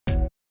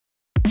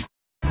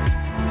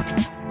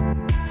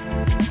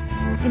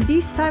In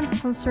these times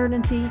of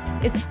uncertainty,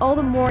 it's all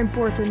the more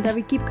important that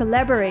we keep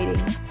collaborating,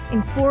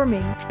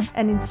 informing,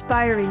 and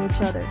inspiring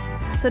each other,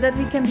 so that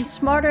we can be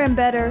smarter and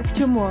better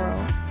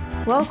tomorrow.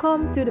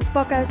 Welcome to the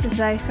Pakhuis de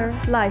Zwijger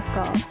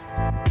Livecast.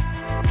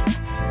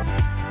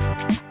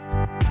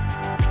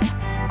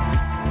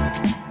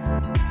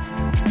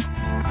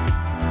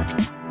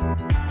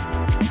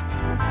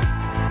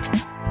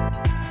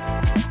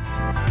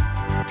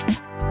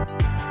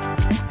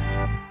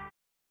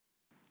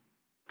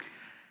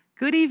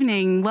 Good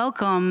evening,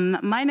 welcome.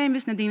 My name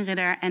is Nadine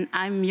Ridder and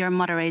I'm your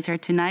moderator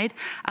tonight.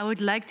 I would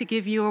like to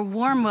give you a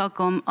warm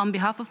welcome on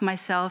behalf of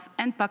myself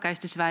and Pakhuis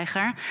de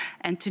Zwijger.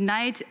 And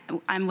tonight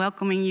I'm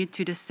welcoming you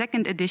to the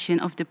second edition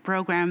of the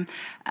program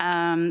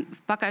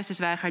Pakhuis de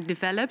Zwijger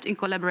developed in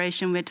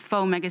collaboration with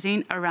Foam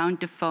magazine around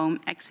the Foam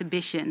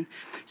exhibition.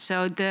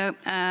 So the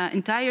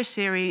entire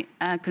series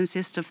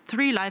consists of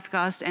 3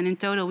 livecasts, and in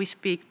total we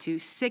speak to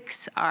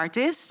 6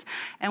 artists.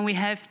 And we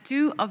have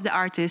 2 of the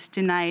artists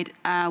tonight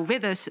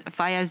with us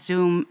via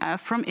Zoom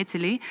from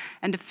Italy.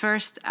 And the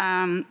first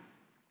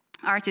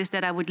artist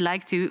that I would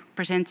like to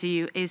present to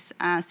you is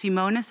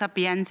Simone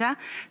Sapienza.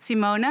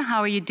 Simone,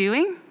 how are you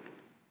doing?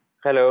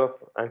 Hello,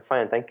 I'm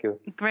fine, thank you.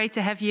 Great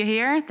to have you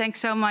here. Thanks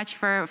so much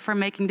for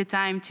making the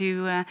time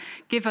to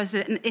give us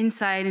an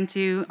insight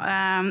into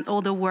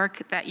all the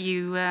work that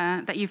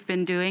you've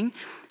been doing.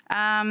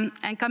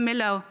 And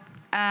Camillo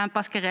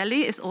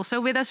Pasquarelli is also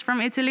with us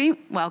from Italy.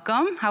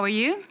 Welcome, how are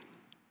you?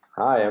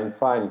 Hi, I'm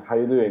fine. How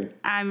are you doing?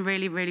 I'm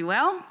really, really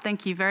well.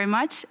 Thank you very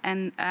much.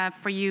 And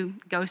for you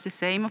goes the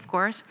same, of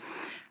course.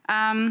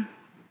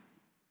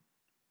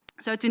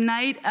 So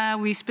tonight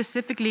we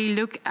specifically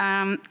look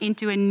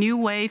into a new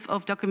wave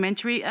of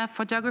documentary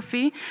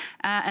photography.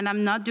 And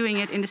I'm not doing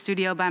it in the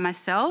studio by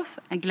myself,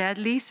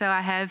 gladly. So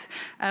I have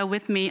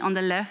with me on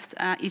the left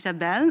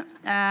Isabel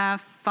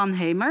van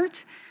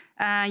Hemert.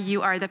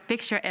 You are the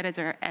picture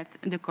editor at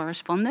The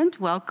Correspondent.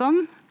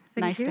 Welcome.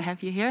 Nice to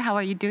have you here. How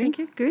are you doing?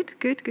 Thank you.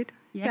 Good.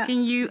 Yeah.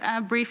 Can you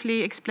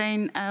briefly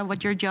explain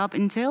what your job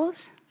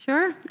entails?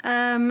 Sure.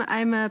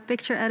 I'm a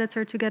picture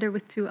editor together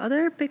with 2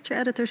 other picture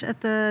editors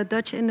at the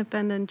Dutch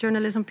independent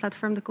journalism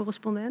platform, The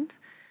Correspondent.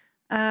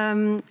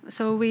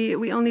 So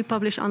we only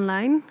publish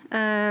online,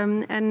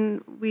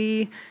 and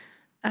we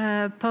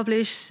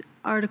publish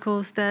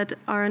articles that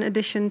are an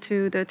addition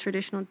to the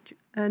traditional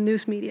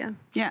news media.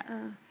 Yeah.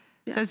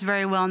 So it's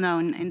very well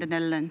known in the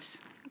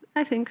Netherlands.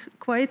 I think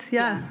quite,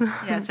 yeah.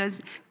 Yeah, so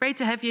it's great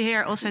to have you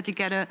here also to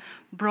get a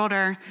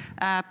broader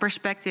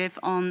perspective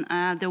on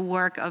the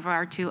work of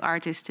our 2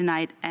 artists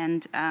tonight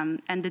and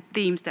the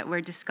themes that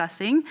we're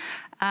discussing.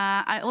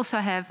 I also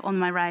have on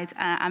my right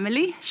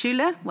Amelie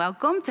Schule.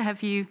 Welcome to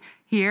have you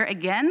here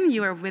again.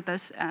 You were with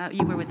us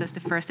the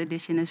first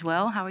edition as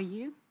well. How are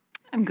you?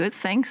 I'm good,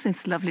 thanks.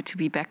 It's lovely to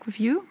be back with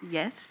you.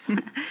 Yes.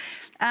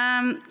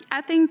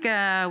 I think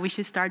we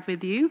should start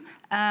with you.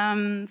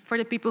 For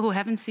the people who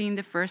haven't seen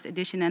the first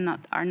edition and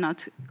are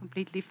not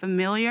completely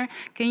familiar,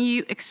 can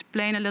you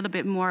explain a little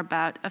bit more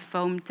about a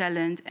Foam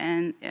talent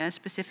and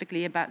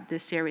specifically about the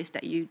series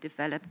that you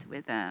developed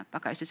with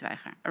Pakhuis de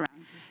Zwijger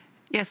around it?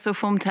 Yes, so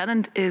Foam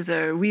talent is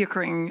a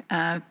reoccurring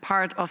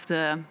part of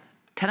the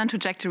talent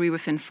trajectory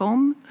within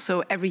Foam.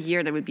 So every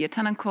year there will be a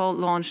talent call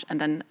launched, and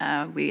then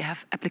we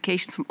have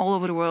applications from all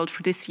over the world.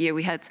 For this year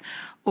we had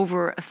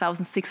over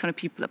 1,600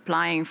 people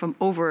applying from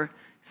over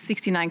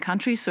 69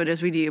 countries, so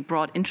there's really a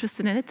broad interest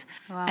in it.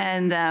 Wow.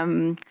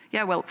 And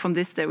yeah, well, from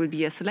this there will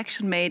be a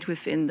selection made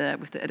with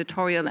the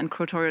editorial and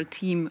curatorial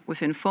team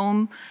within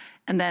Foam.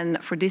 And then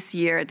for this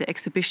year the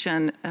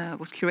exhibition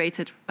was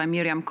curated by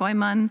Miriam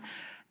Koyman.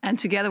 And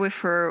together with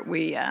her,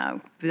 we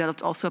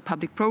developed also a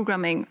public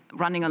programming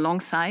running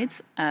alongside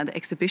the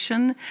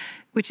exhibition,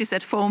 which is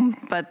at Foam,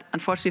 but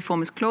unfortunately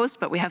Foam is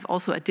closed. But we have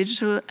also a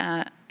digital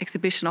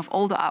exhibition of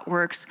all the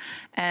artworks.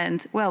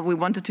 And well, we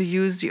wanted to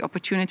use the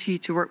opportunity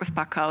to work with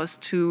Pakhuis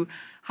to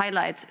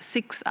highlight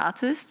 6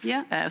 artists.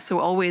 Yeah. So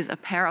always a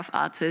pair of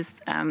artists,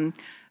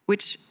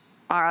 which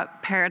are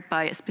paired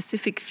by a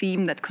specific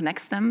theme that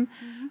connects them.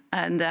 Mm-hmm.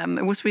 And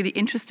it was really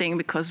interesting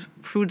because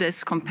through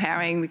this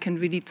comparing, we can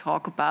really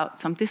talk about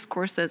some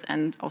discourses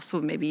and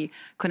also maybe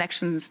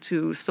connections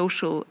to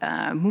social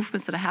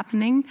movements that are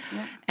happening.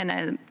 Yeah.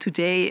 And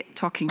today,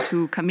 talking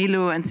to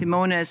Camillo and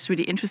Simone is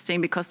really interesting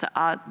because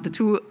the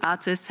 2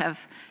 artists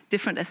have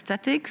different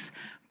aesthetics,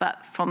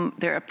 but from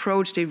their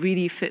approach, they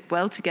really fit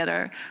well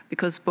together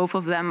because both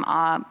of them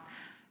are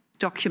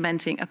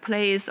documenting a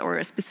place or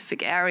a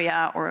specific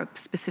area or a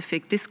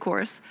specific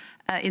discourse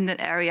in that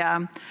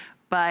area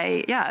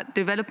by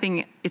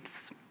developing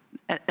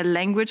a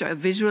language or a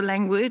visual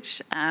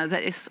language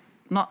that is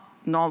not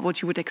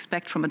what you would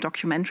expect from a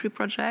documentary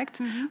project,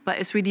 mm-hmm. but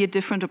it's really a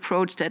different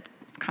approach that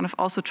kind of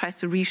also tries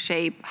to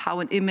reshape how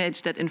an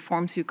image that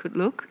informs you could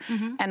look.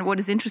 Mm-hmm. And what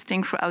is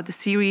interesting throughout the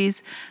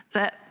series,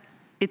 that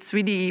it's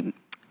really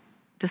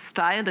the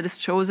style that is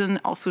chosen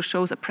also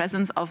shows a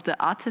presence of the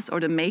artist or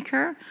the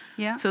maker.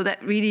 Yeah. So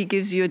that really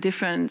gives you a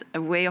different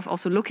way of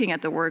also looking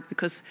at the work,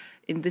 because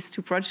in these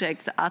two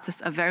projects, the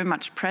artists are very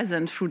much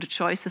present through the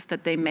choices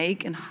that they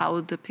make and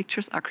how the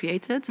pictures are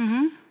created.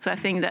 So I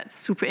think that's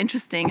super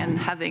interesting. And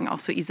having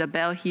also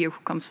Isabel here,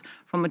 who comes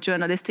from a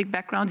journalistic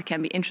background, it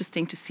can be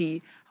interesting to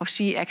see how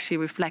she actually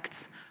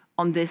reflects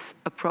on this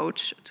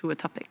approach to a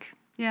topic.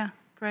 Yeah,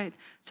 great.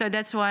 So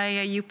that's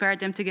why you paired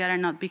them together,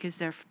 not because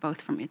they're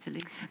both from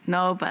Italy.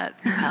 No, but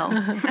well.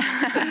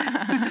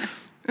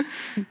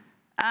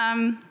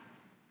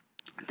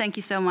 Thank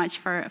you so much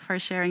for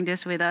sharing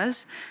this with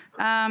us.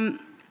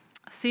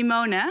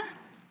 Simone?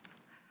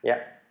 Yeah.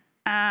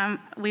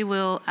 We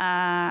will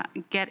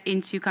get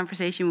into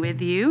conversation with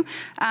you.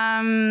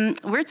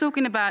 We're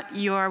talking about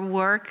your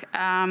work.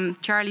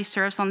 Charlie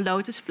serves on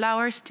lotus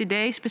flowers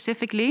today,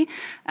 specifically.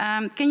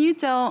 Can you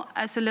tell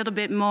us a little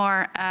bit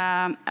more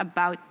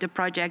about the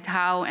project,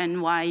 how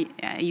and why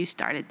you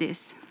started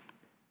this?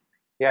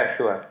 Yeah,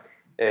 sure.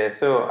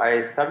 So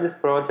I started this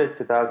project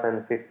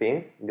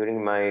 2015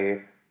 during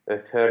my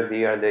third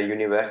year at the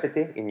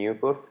university in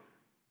Newport,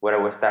 where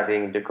I was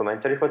studying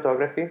documentary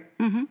photography.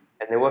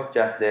 And it was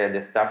just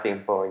the starting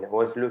point. I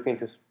was looking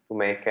to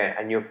make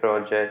a new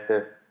project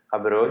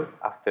abroad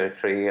after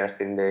 3 years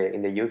in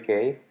the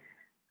UK.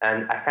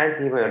 And I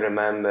can't even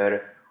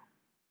remember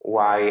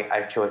why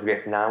I chose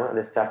Vietnam at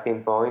the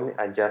starting point.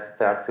 I just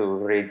started to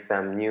read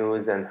some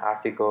news and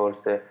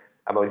articles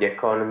about the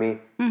economy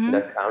in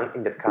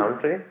that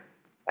country.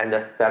 And I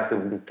started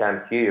to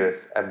become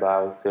curious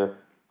about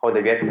how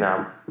the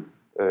Vietnam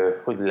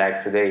look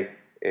like today.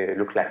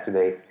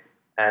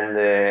 And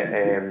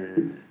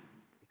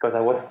because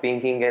I was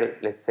thinking,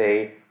 let's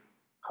say,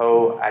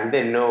 how I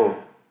didn't know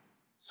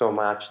so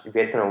much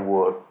Vietnam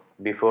War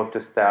before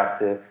to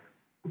start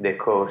the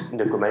course in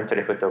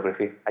documentary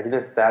photography. I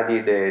didn't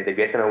study the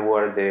Vietnam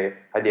War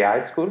at the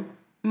high school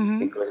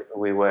because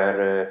we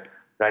were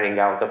running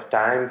out of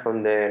time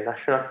from the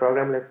national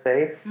program, let's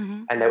say.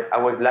 And I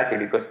was lucky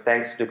because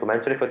thanks to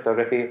documentary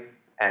photography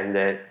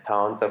and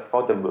tons of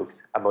photo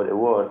books about the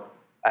war,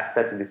 I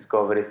started to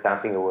discover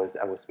something I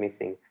was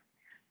missing.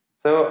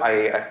 So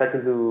I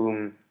started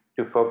to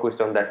focus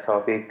on that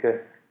topic,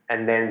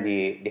 and then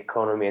the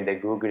economy and the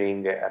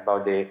Googling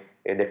about the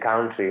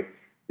country,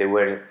 they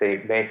were, let's say,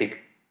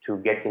 basic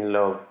to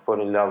fall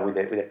in love with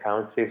the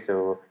country.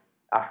 So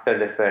after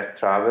the first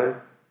travel,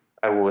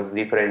 I was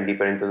deeper and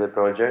deeper into the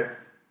project,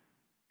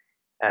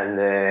 and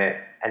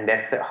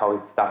that's how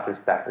it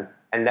started.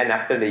 And then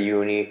after the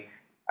uni,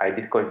 I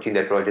did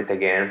continue the project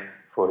again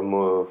for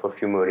a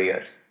few more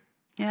years.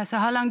 Yeah. So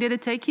how long did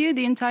it take you,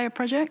 the entire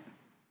project?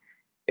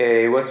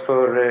 It was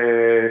for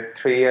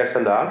 3 years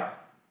and a half.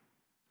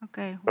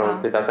 Okay.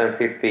 From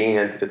 2015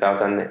 and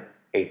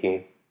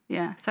 2018.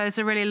 Yeah. So it's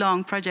a really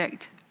long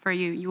project for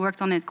you. You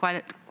worked on it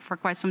for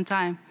quite some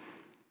time.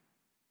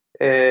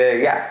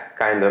 Yes,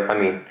 kind of. I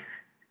mean,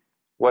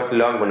 was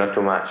long, but not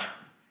too much.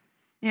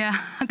 Yeah.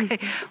 Okay.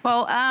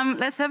 Well,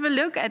 let's have a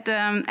look at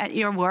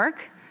your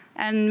work,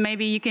 and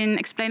maybe you can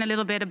explain a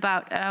little bit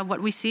about what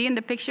we see in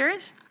the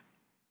pictures.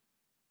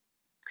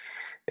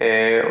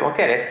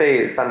 Okay, let's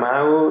say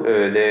somehow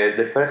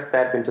the first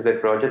step into the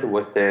project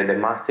was the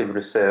massive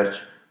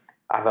research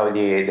about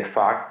the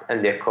facts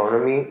and the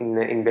economy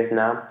in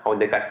Vietnam, how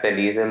the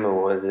capitalism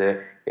was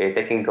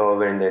taking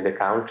over in the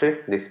country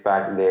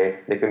despite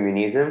the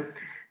communism.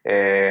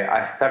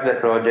 I started the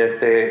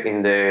project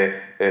in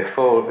the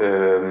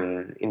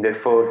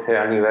fourth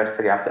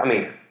anniversary after,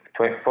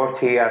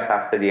 40 years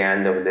after the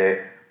end of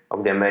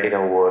the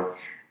American War.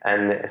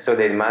 And so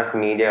the mass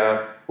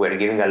media were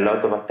giving a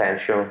lot of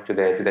attention to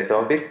the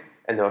topic,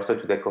 and also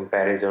to the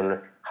comparison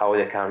how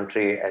the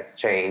country has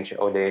changed,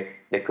 or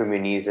the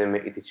communism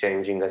is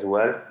changing as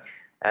well.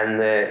 And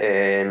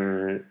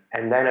then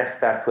I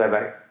start to have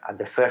at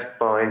the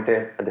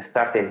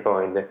starting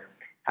point,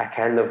 a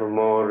kind of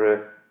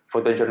more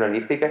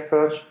photojournalistic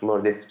approach,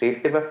 more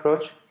descriptive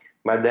approach.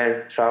 But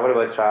then travel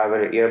by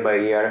travel, year by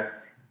year,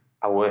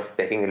 I was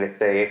taking, let's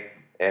say,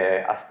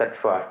 a step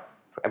far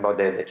about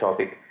the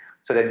topic.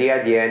 So the idea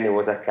at the end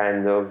was a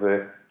kind of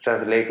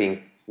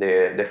translating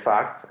the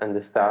facts and the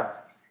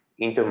stats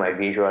into my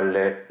visual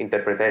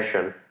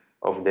interpretation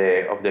of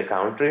the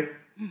country,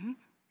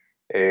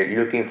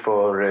 looking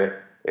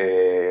for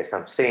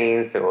some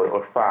scenes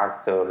or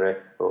facts or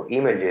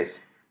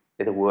images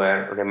that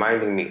were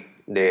reminding me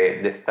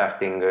the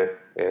starting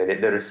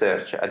the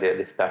research at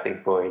the starting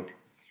point.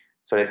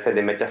 So let's say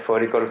the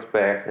metaphorical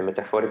space, the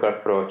metaphorical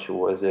approach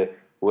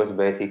was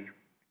basic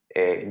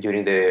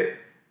during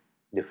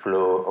the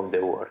flow of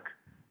the work.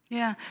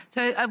 Yeah.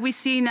 So we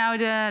see now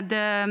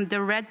the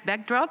red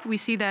backdrop. We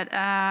see that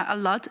a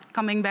lot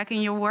coming back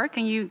in your work.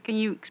 Can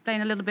you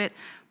explain a little bit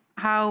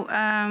how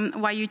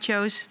why you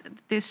chose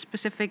this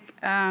specific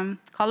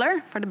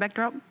color for the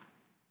backdrop?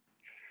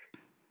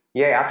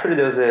 Yeah, actually,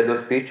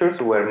 those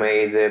pictures were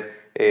made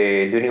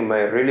during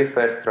my really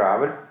first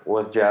travel.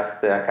 Was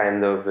just a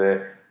kind of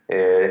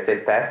let's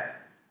say test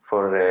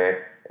for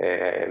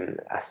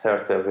a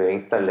sort of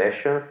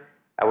installation.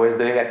 I was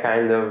doing a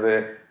kind of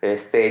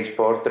stage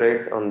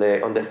portraits on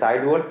the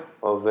sidewall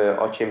of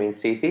Ho Chi Minh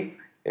City,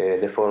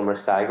 the former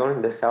Saigon,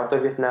 in the south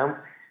of Vietnam.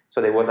 So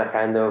there was a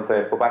kind of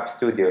pop-up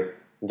studio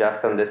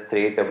just on the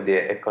street of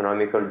the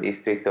economical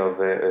district of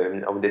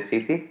the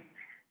city.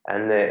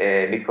 And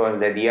because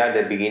the idea at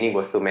the beginning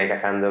was to make a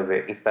kind of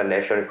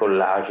installation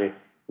collage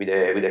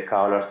with the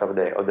colors of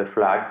the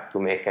flag to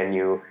make a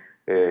new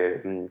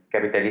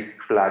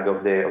capitalistic flag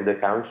of the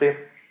country.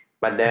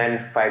 But then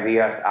 5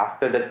 years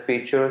after that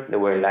picture, they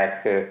were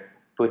like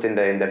put in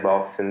the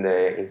box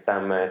in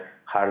some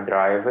hard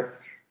drive.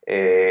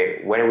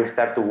 When we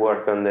start to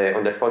work on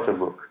the photo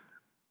book,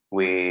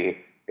 we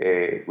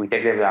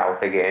take them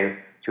out again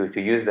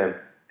to use them,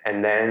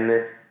 and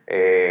then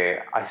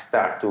I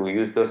start to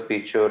use those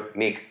pictures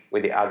mixed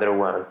with the other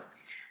ones.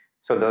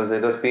 So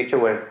those pictures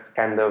were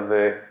kind of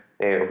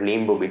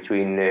limbo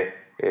between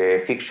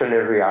fiction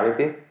and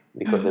reality,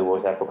 because there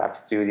was a pop-up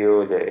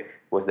studio, there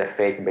was the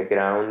fake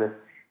background,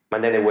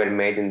 but then they were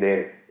made in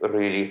the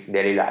really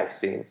daily life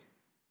scenes.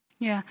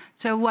 Yeah.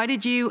 So why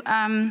did you?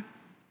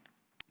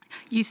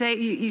 You say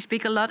you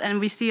speak a lot, and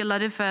we see a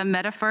lot of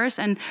metaphors.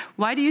 And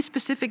why do you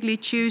specifically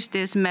choose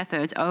this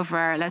method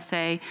over, let's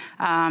say,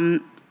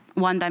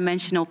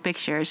 one-dimensional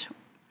pictures?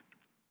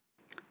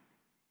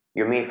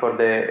 You mean for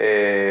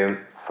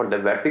the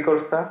vertical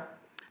stuff?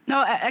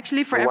 No,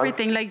 actually for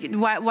everything. Like,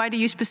 why do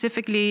you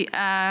specifically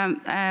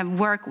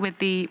work with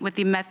the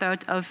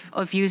method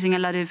of using a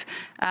lot of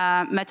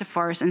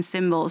metaphors and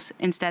symbols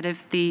instead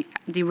of the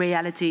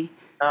reality?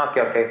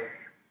 Okay.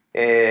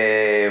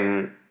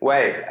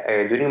 Well,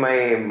 during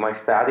my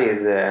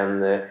studies,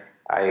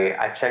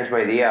 I changed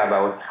my idea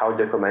about how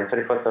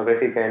documentary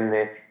photography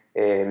can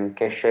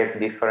shape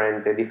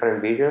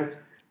different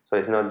visions. So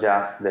it's not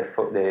just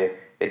the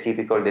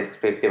typical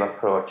descriptive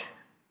approach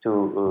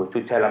to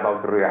tell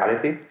about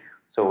reality.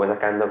 So with a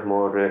kind of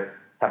more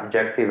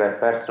subjective and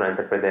personal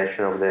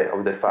interpretation of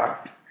the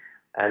facts,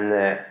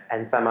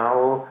 and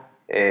somehow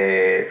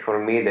for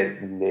me the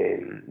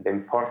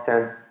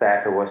important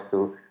step was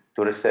to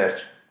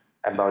research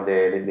about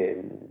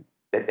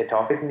the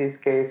topic in this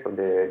case, or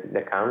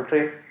the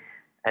country,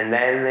 and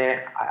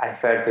then I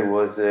felt it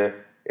was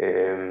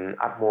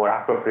more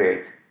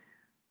appropriate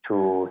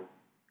to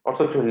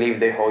leave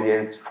the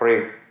audience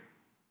free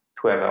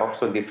to have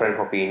also different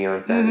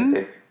opinions, mm-hmm.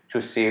 and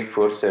to see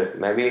further,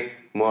 maybe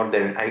more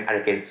than I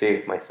can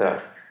see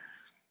myself.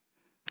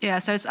 Yeah,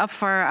 so it's up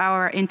for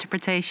our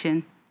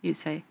interpretation, you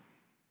say.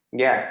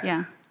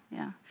 Yeah.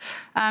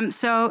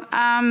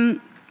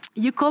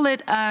 You call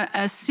it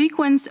a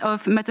sequence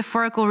of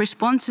metaphorical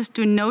responses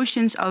to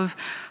notions of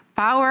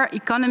power,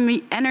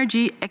 economy,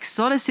 energy,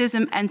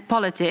 exoticism, and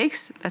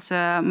politics. That's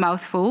a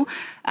mouthful.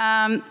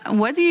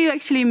 What do you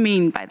actually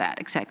mean by that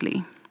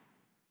exactly?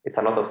 It's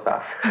a lot of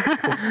stuff.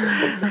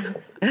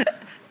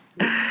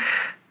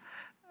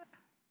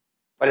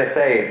 Well, let's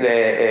say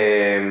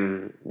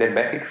the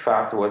basic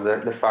fact was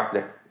the fact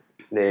that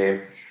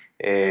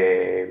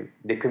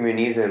the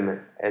communism,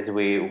 as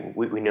we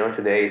know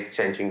today, is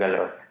changing a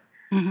lot.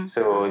 Mm-hmm.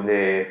 So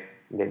the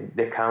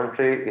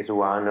country is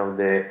one of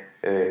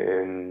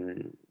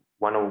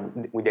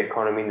with the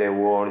economy in the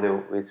world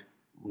is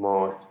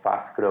most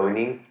fast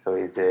growing. So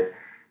it's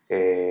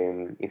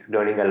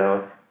growing a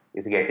lot.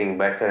 It's getting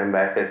better and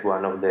better. It's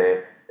one of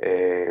the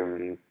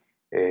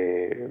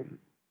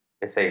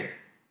let's say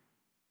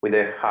with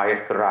the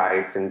highest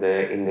rise in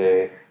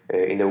the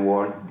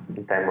world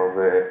in terms of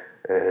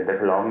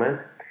development.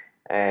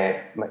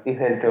 But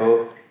even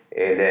though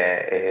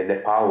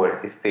the power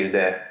is still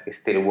there, is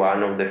still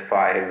one of the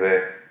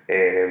 5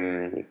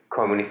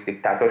 communist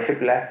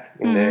dictatorship left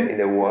in mm-hmm.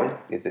 the world.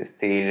 Is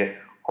still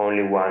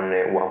only one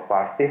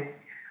party.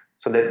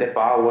 So that the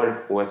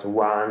power was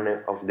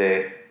one of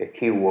the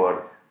key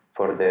words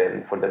for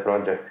the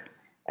project,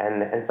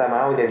 and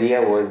somehow the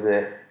idea was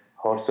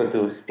also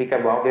to speak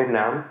about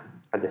Vietnam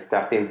at the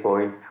starting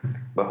point,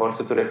 but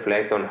also to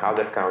reflect on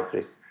other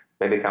countries,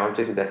 maybe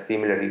countries with a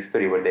similar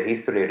history, where the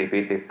history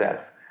repeats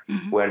itself,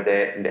 mm-hmm. where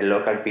the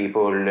local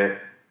people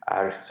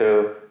are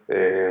so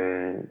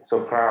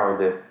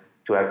proud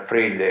to have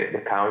freed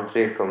the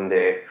country from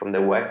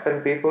the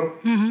Western people,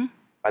 mm-hmm.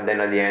 but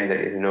then at the end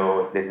there's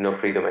no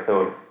freedom at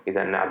all. It's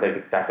another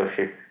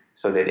dictatorship,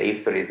 so that the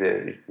history is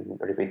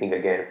repeating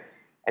again.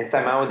 And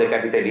somehow the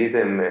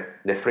capitalism,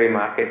 the free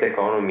market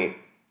economy,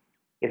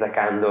 is a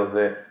kind of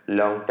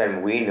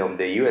long-term win of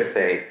the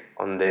USA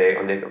on the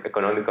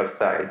economical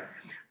side.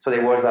 So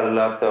there was a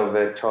lot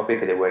of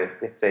topics that were,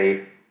 let's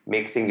say,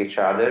 mixing each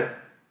other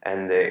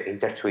and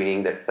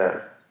intertwining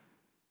themselves.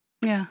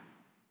 Yeah.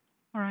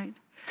 All right.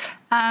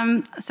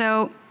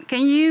 So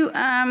can you,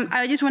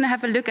 I just want to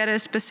have a look at a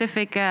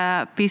specific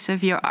piece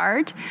of your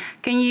art.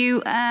 Can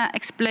you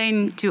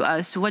explain to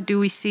us, what do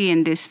we see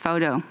in this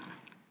photo?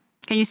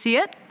 Can you see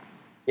it?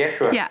 Yeah,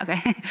 sure. Yeah,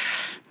 okay.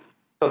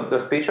 So the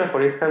picture,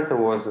 for instance,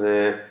 was,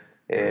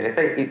 let's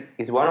say, it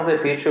is one of the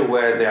pictures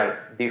where there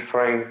are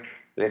different,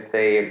 let's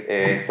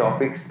say,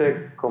 topics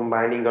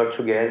combining all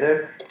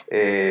together.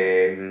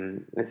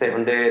 Let's say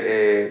on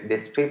the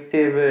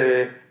descriptive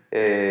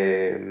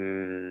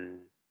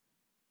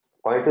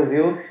point of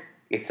view,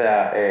 it's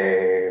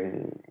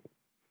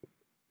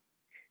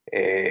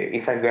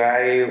It's a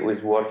guy who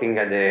is working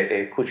at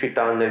the Cucci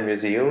Tunnel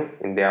Museum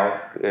in the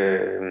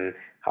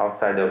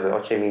outside of Ho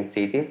Chi Minh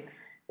City.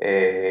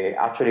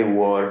 Actually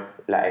wore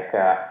like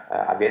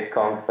a Viet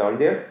Cong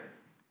soldier,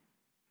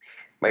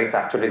 but it's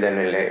actually then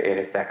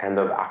it's a kind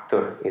of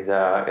actor, is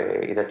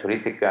a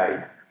touristic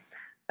guide.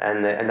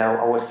 And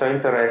I was so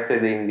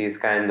interested in this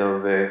kind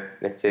of,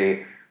 let's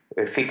say,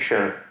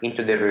 fiction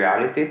into the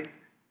reality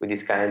with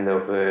this kind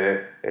of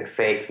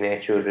fake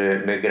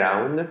nature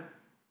background,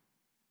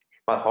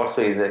 but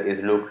also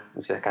his look,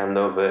 which is a kind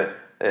of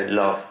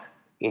lost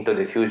into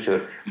the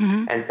future.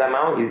 And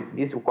somehow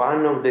this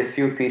one of the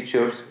few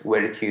pictures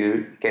where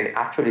you can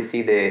actually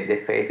see the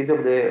faces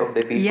of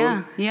the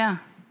people. Yeah.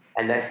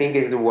 And I think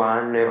it's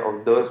one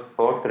of those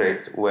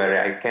portraits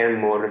where I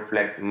can more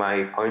reflect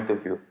my point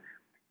of view.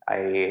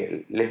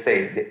 Let's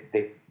say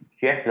the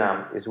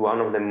Vietnam is one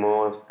of the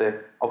most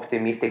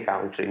optimistic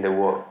countries in the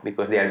world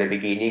because they are the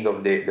beginning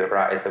of the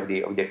rise of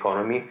the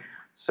economy.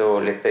 So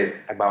let's say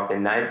about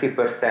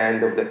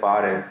 90% of the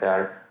parents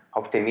are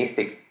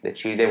optimistic the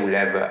children will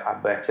have a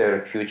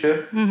better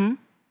future in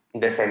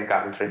the same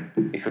country.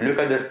 If you look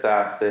at the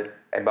stats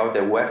about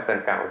the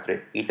Western country,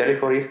 Italy,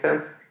 for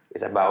instance,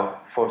 is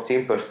about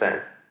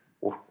 14%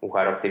 who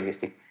are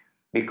optimistic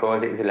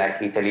because it's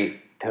like Italy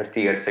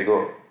 30 years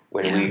ago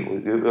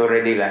when we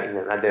already like in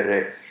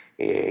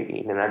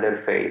another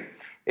phase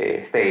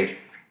stage.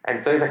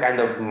 And so it's a kind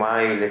of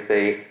my, let's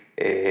say,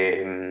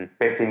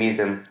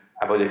 pessimism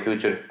about the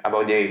future,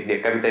 about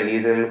the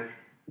capitalism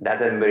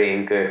doesn't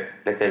bring,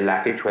 let's say,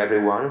 lucky to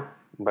everyone,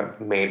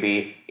 but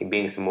maybe it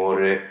brings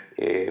more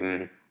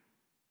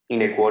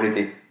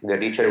inequality. The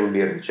richer will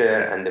be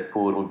richer and the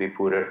poor will be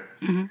poorer.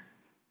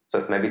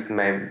 So maybe it's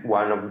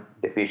one of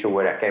the pictures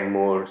where I can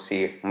more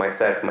see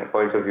myself, my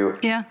point of view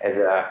as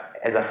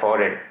a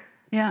foreign.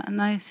 Yeah,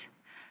 nice.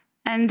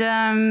 And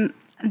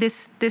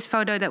this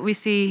photo that we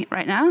see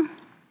right now?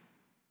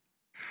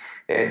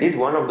 This is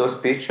one of those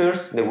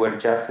pictures that were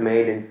just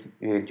made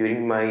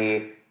during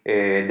my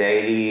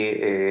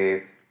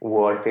daily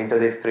walk into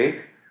the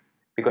street,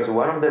 because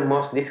one of the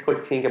most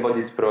difficult things about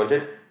this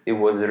project, it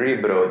was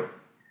really broad.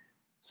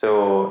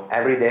 So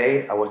every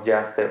day I was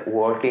just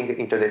walking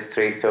into the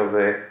street of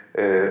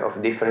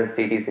different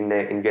cities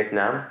in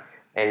Vietnam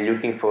and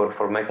looking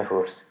for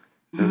metaphors,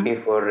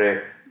 looking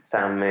for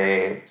some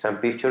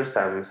pictures,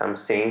 some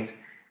scenes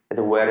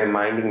that were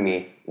reminding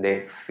me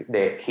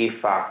the key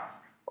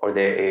facts or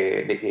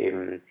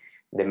the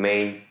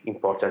main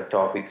important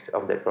topics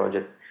of the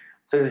project.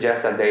 So it's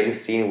just a daily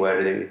scene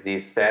where there is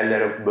this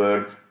seller of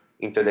birds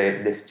into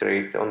the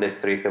street, on the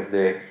street of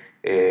this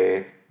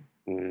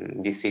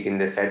city in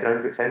the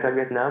central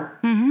Vietnam.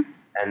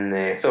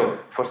 And so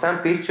for some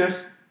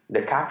pictures,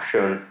 the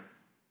caption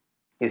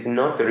is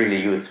not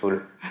really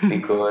useful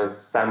because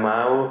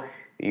somehow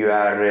you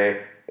are,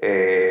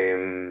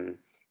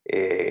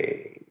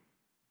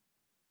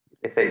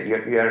 let's say,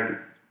 you are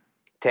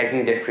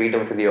taking the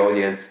freedom to the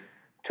audience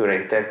to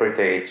reinterpret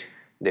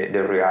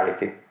the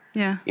reality.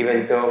 Yeah.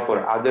 Even though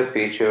for other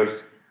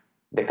pictures,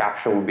 the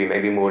caption would be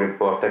maybe more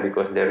important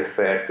because they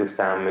refer to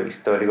some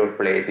historical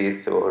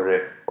places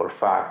or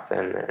facts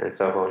and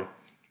so on.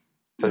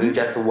 So it's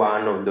just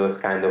one of those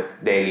kind of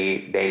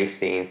daily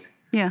scenes.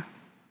 Yeah,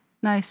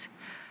 nice.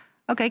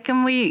 Okay,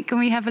 can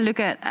we have a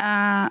look at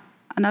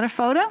another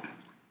photo?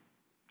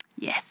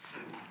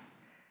 Yes.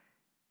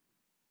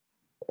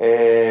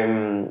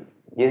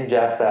 This is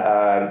just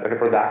a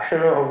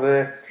reproduction of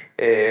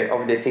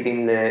the city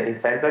in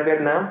central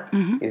Vietnam.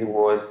 It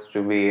was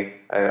to be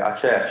a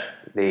church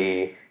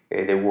they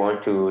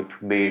want to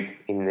build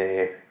in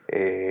the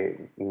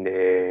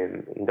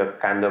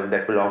kind of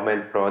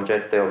development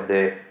project of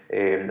the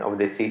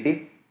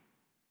city.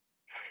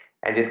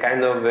 And this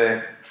kind of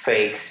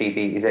fake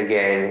city is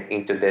again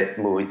into that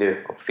mood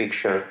of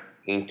fiction,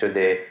 into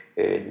the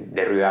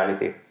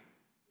reality.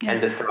 Yeah.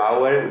 And the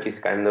flower, which is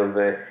kind of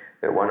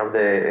one of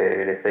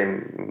the let's say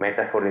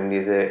metaphor in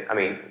this.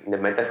 The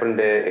metaphor in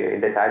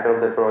the title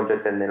of the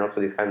project, and then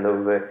also this kind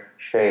of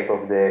shape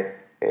of the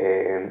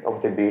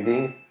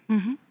building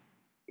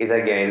is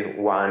again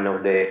one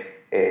of the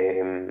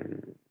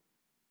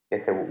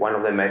let's say one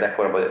of the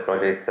metaphor about the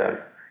project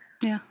itself.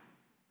 Yeah.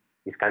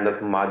 These kind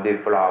of muddy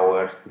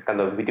flowers, these kind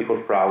of beautiful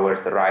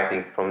flowers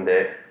rising from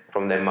the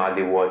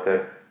muddy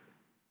water.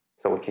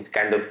 So which is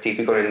kind of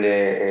typical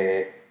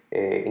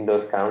in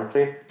those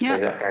countries. Yeah.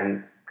 So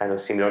kind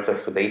of similar to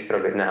the history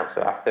of Vietnam.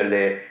 So after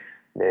the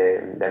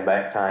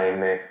bad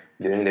time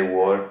during the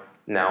war,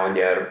 now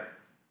they are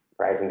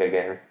rising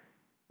again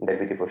in that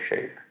beautiful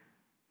shape.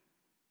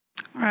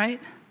 All right.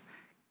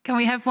 Can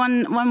we have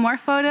one more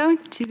photo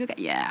to look at?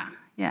 Yeah.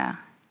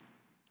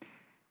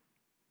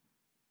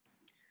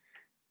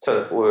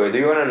 So do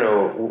you want to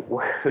know?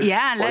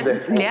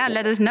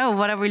 Let us know.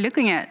 What are we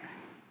looking at?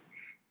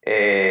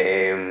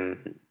 There's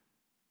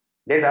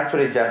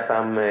actually just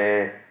some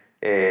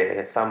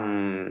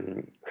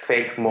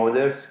fake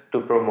models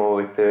to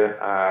promote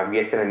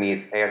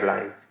Vietnamese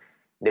airlines.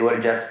 They were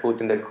just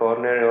put in the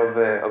corner of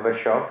a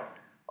shop,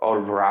 all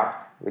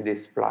wrapped with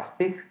this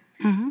plastic,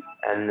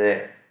 and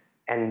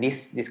and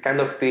this kind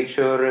of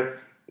picture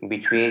in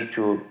between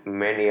to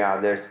many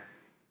others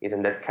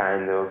isn't that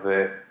kind of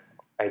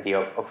idea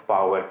of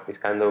power. This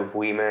kind of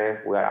women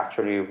who are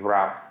actually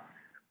wrapped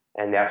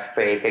and they are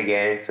fake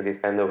again. So this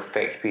kind of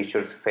fake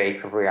pictures,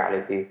 fake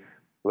reality,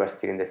 we are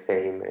still in the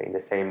same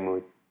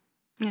mood.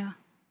 Yeah.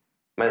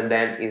 But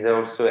then is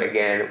also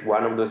again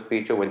one of those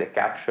pictures where the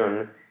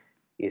caption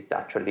is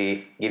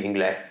actually giving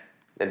less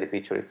than the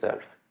picture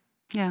itself.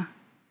 Yeah.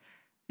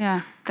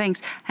 Yeah,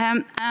 thanks.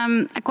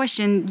 A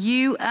question.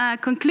 You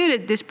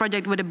concluded this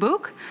project with a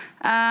book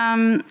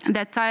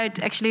that tied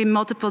actually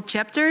multiple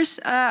chapters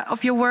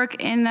of your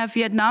work in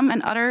Vietnam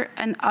and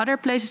other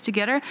places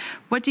together.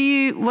 What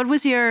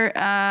was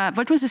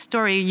the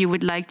story you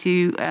would like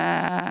to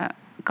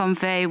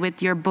convey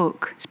with your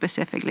book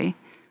specifically?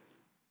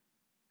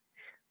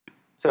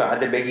 So at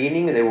the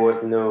beginning, there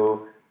was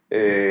no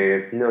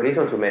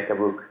reason to make a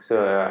book. So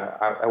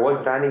I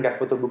was running a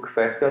photo book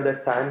festival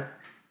at that time.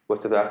 Was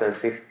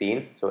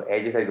 2015, so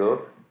ages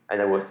ago, and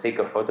I was sick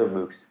of photo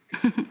books.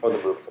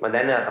 But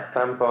then at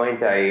some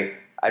point I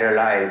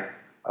realized,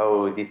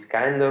 oh, this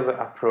kind of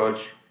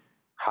approach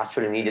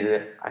actually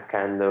needed a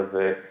kind of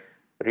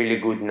really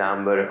good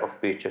number of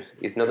pictures.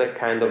 It's not a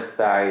kind of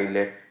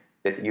style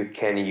that you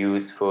can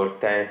use for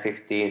 10,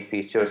 15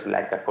 pictures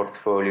like a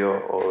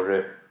portfolio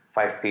or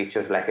 5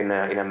 pictures like in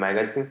a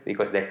magazine,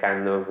 because they're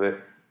kind of,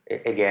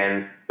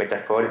 again,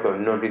 metaphorical,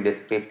 not really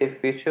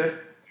descriptive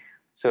pictures.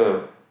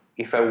 So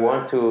if I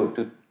want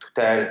to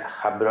tell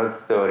a broad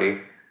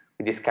story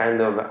with this kind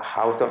of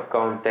out of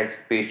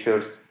context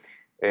pictures,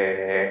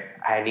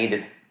 I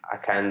needed a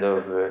kind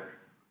of a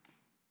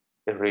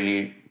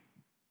really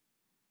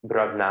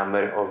broad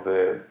number of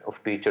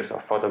pictures,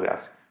 of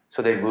photographs.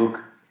 So the book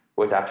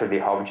was actually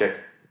the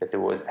object that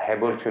was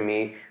able to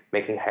me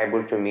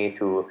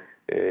to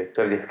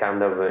have this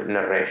kind of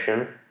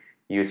narration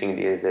using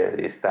this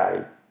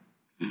style.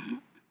 Mm-hmm.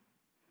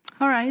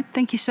 All right,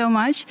 thank you so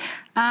much.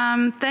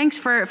 Thanks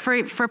for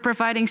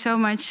providing so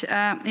much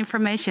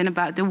information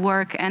about the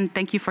work, and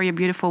thank you for your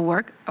beautiful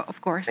work,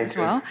 of course, as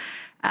well.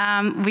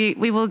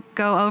 We will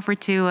go over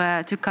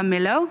to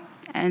Camillo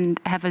and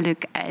have a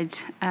look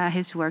at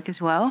his work as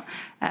well.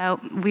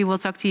 We will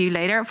talk to you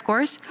later, of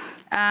course.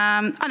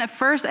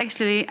 First,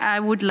 actually, I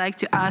would like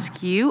to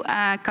ask you,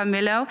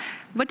 Camillo,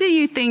 what do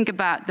you think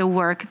about the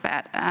work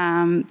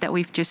that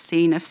we've just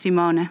seen of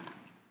Simone?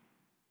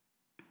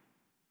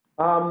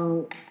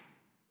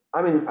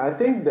 I mean, I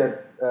think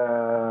that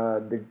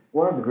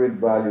one of the great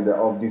value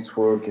of this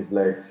work is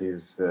like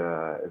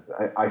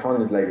I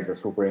found it like it's a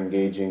super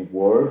engaging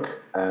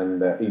work,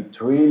 and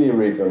it really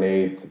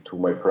resonates to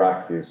my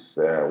practice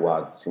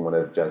what Simone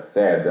has just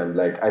said, and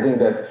like I think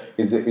that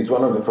it's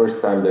one of the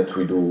first time that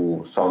we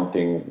do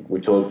something we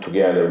talk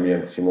together, me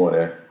and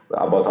Simone,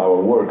 about our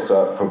work.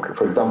 So,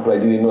 for example, I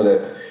didn't know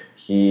that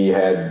he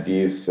had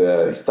this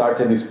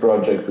started this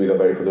project with a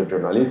very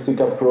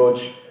photojournalistic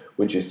approach,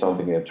 which is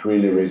something that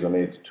really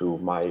resonates to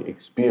my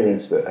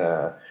experience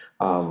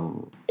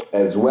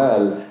as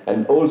well.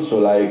 And also,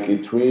 like,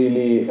 it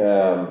really,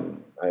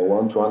 I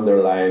want to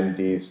underline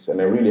this, and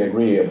I really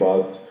agree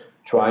about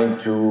trying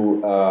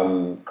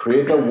to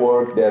create a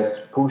work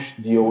that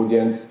pushed the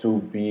audience to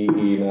be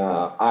in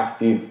an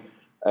active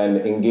and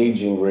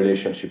engaging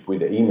relationship with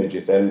the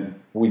images and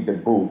with the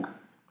book.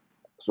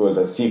 So as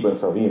a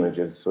sequence of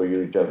images, so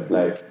you're just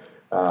like,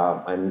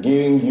 I'm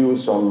giving you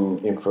some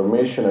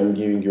information, I'm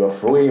giving you a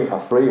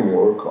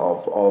framework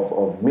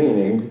of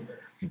meaning,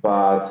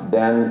 but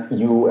then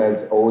you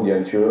as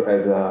audience, you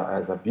as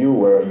a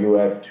viewer, you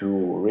have to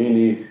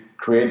really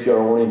create your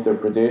own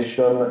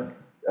interpretation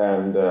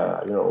and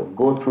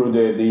go through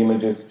the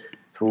images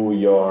through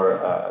your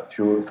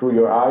through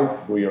your eyes,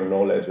 through your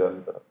knowledge,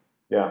 and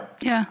yeah.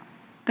 Yeah.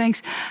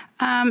 Thanks.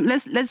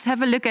 Let's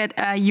have a look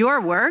at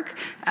your work,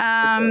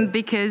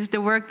 because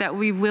the work that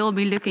we will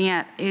be looking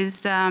at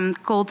is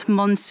called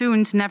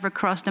Monsoons Never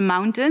Cross the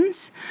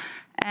Mountains.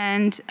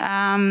 And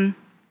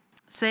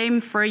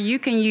same for you.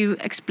 Can you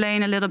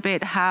explain a little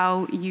bit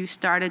how you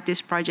started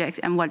this project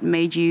and what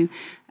made you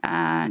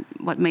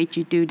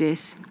do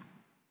this?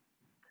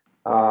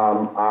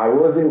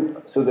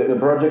 So the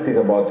project is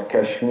about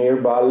Kashmir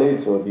Valley,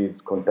 so this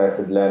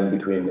contested land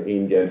between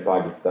India and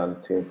Pakistan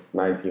since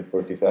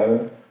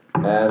 1947.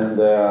 And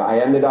I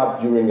ended up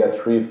during a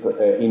trip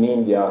in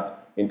India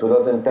in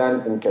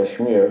 2010 in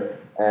Kashmir,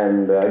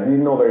 and I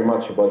didn't know very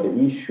much about the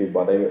issue,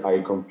 but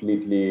I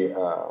completely,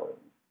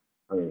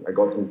 I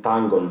got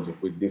entangled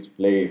with this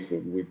place,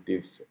 with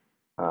this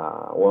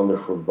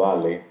wonderful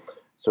valley.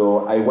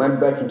 So I went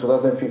back in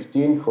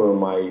 2015 for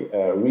my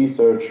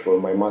research for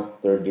my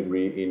master's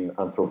degree in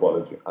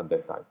anthropology at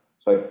that time.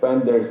 So I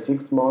spent there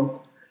 6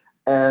 months.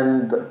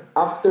 And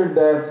after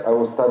that, I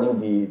was studying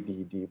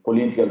the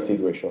political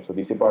situation, so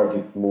the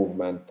separatist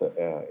movement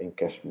in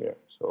Kashmir.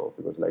 So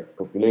because like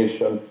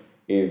population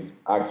is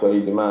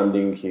actually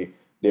demanding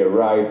their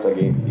rights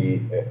against the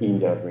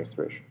Indian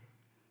administration.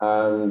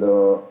 And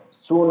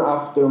soon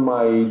after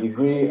my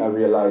degree, I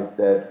realized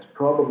that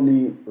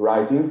probably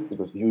writing,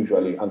 because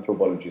usually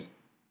anthropologists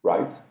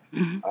write.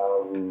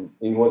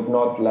 It was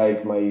not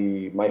like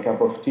my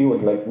cup of tea.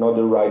 Was like not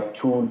the right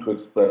tool to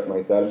express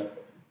myself.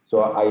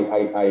 So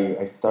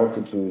I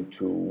started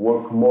to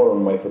work more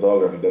on my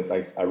photography that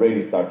I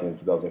already started in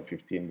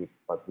 2015,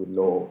 but with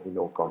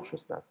no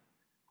consciousness.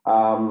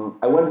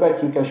 I went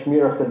back in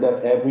Kashmir after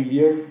that every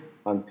year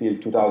until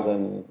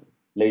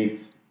late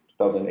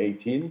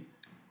 2018,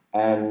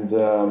 and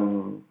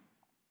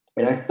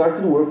I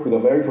started to work with a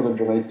very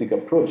photojournalistic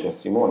approach as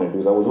Simone,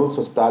 because I was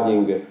also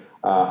studying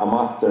a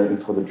master in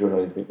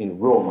photojournalism in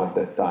Rome at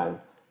that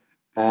time,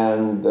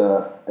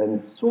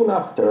 and soon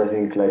after, I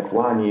think like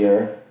 1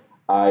 year,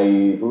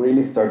 I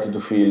really started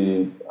to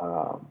feel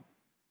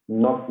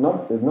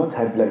not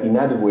have like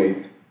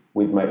inadequate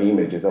with my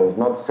images. I was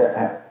not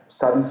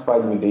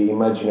satisfied with the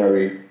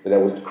imaginary that I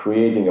was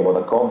creating about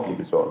a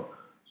conflict zone.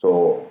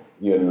 So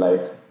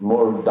like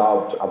more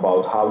doubt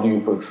about how do you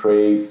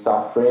portray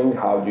suffering,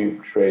 how do you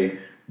portray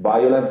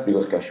violence,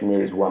 because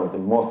Kashmir is one of the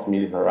most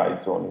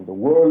militarized zones in the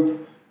world,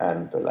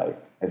 and like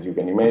as you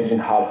can imagine,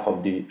 half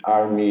of the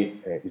army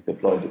is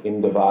deployed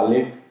in the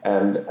valley,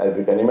 and as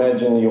you can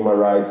imagine, human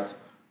rights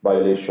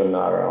violations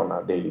are on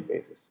a daily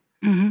basis.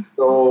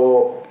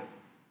 So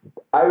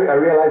I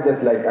realized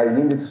that like I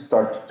needed to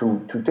start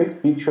to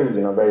take pictures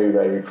in a very,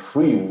 very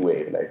free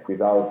way, like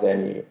without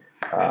any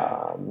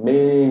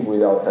meaning,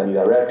 without any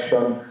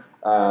direction.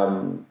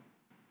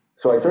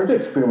 So I tried to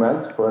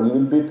experiment for a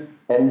little bit,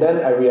 and then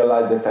I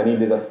realized that I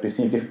needed a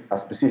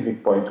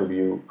specific point of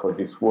view for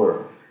this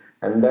work.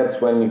 And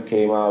that's when it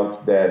came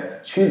out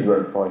that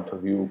children's point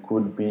of view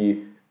could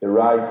be the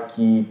right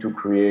key to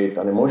create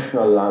an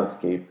emotional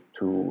landscape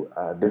to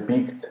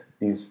depict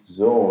this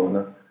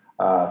zone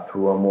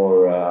through a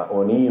more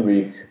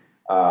oniric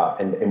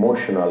and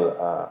emotional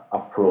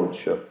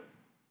approach.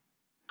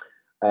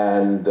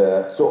 And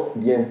so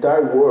the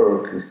entire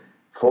work is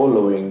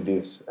following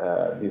this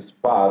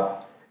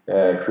path,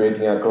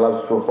 creating a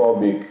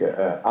claustrophobic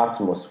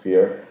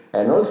atmosphere,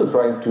 and also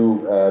trying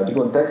to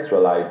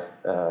decontextualize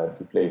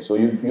the place. So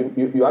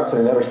you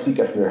actually never see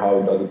Kashmir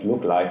how does it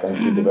look like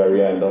until the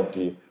very end of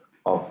the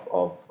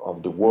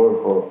work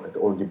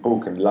or the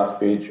book, and the last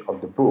page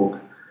of the book.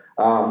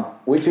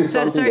 Which is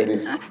something that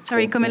is...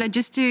 Sorry, Camillo,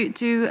 just to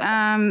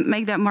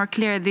make that more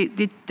clear,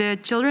 the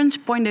children's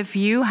point of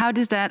view, how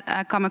does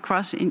that come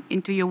across in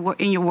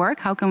your work?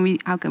 How can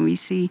we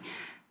see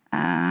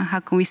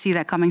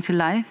that coming to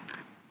life?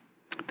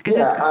 Because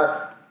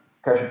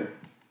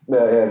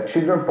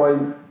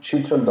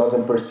children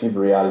doesn't perceive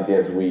reality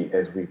as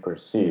we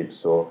perceive.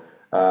 So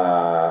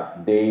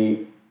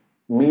the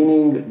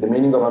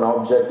meaning of an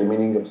object, the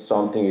meaning of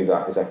something is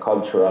a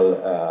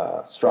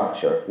cultural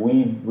structure.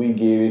 We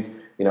give it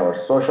in our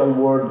social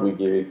world. We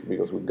give it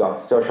because we got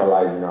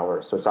socialized in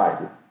our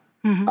society.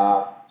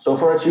 So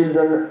for a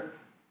children,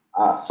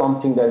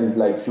 something that is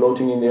like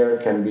floating in there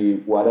can be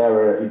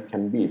whatever it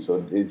can be.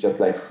 So it's just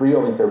like free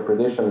of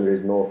interpretation. There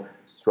is no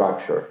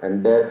structure,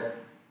 and that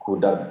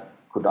could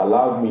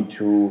allow me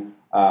to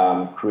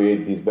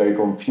create these very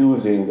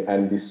confusing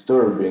and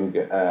disturbing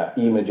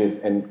images,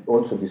 and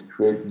also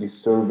create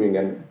disturbing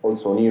and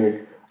also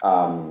oniric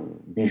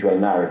visual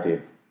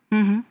narrative.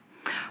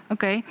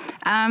 Okay,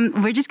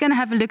 we're just going to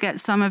have a look at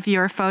some of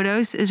your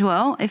photos as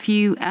well. If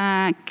you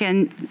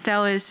can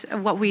tell us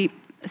what we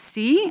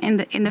see in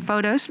the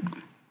photos.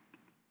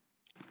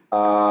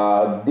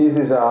 This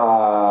is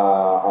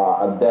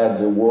a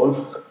dead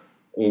wolf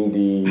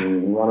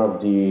in one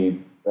of the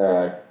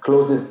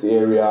closest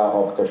area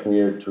of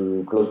Kashmir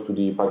close to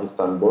the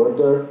Pakistan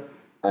border.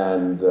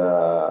 And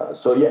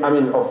so, yeah, I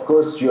mean, of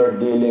course you're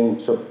dealing,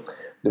 so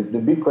the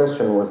big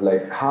question was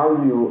like, how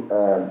do you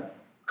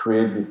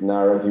create this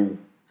narrative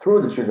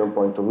through the children's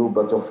point of view,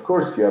 but of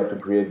course you have to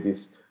create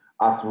this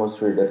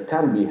atmosphere that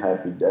can be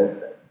happy,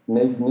 that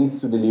needs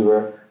to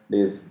deliver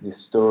this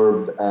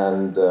disturbed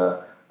and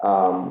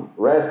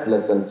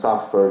restless and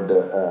suffered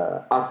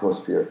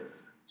atmosphere.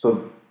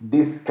 So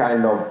this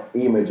kind of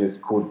images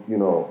could,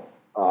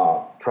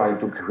 try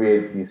to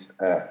create this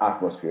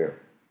atmosphere.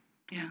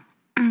 Yeah.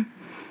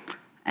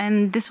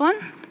 And this one?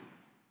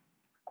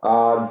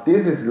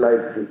 This is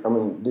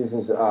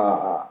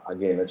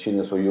again a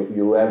children. So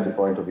you have the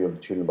point of view of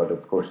the children, but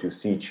of course you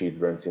see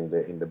children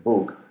in the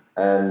book.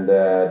 And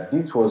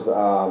this was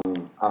a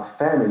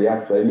family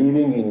actually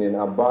living in an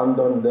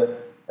abandoned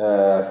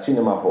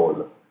cinema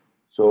hall.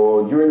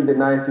 So during the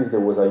 90s, there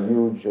was a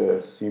huge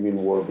civil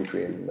war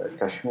between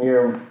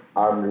Kashmir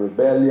armed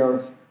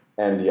rebellions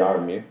and the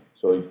army.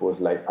 So it was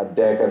like a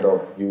decade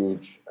of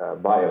huge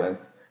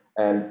violence.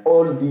 And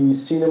all the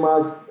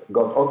cinemas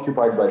got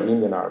occupied by the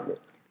Indian army.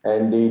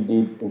 And they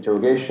did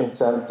interrogation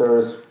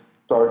centers,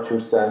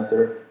 torture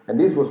center. And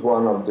this was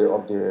one of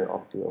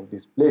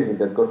these places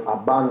that got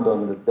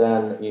abandoned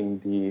then in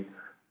the,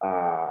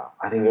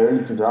 I think,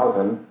 early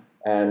 2000.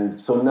 And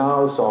so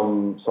now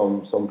some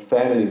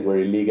families were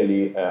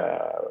illegally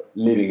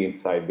living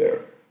inside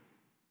there.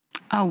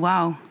 Oh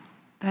wow,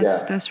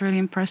 that's really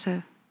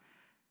impressive.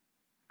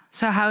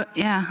 So how?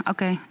 Yeah,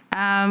 okay.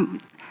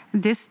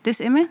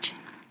 This image.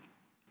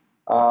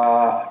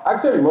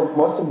 Actually,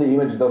 most of the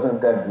image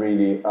doesn't have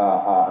really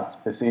a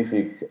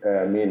specific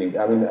meaning.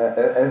 I mean,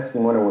 as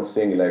Simone was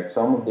saying, like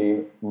some of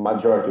the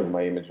majority of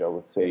my image, I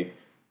would say,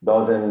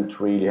 doesn't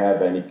really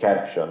have any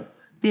caption.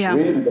 Yeah.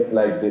 Really, because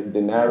like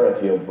the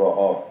narrative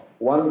of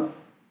one,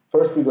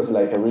 first because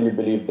like I really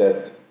believe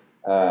that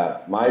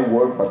my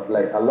work, but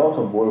like a lot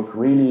of work,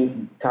 really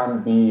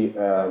can be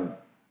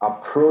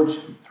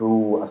approached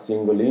through a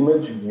single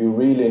image. You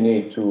really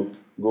need to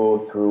go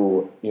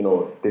through, you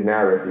know, the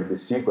narrative, the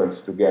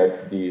sequence to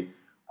get the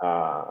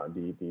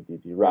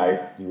right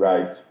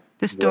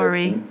the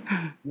story.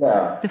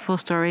 Yeah, the full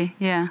story.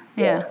 Yeah,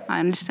 I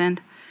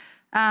understand.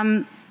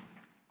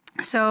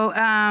 So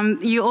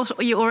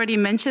you already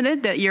mentioned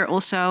it, that you're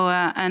also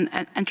an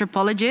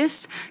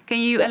anthropologist. Can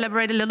you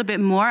elaborate a little bit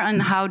more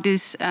on how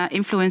this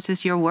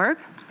influences your work?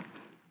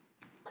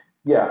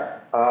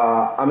 Yeah,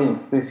 I mean,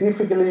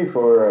 specifically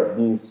for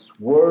this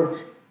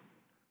work,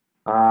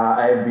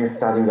 I've been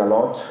studying a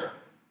lot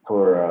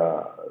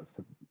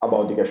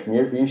about the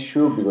Kashmir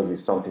issue, because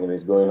it's something that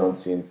is going on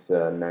since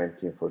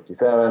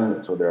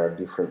 1947. So there are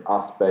different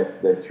aspects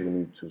that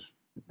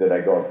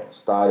I got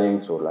studying.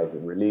 So like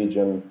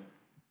religion,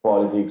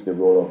 politics, the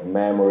role of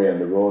memory,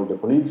 and the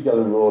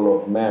political role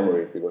of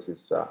memory, because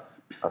it's a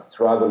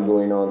struggle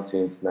going on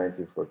since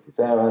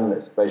 1947,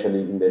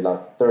 especially in the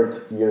last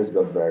 30 years,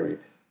 got very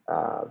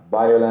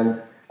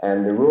violent.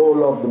 And the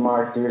role of the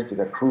martyrs is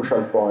a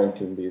crucial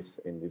point in this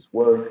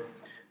work.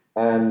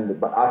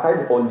 But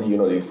aside all the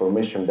the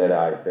information that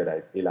I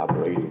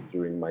elaborated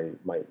during my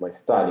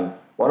study,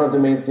 one of the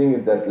main things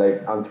is that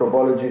like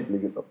anthropologists,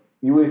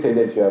 you will say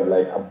that you have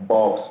like a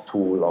box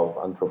tool of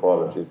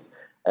anthropologists,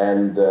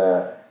 and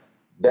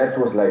that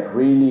was like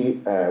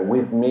really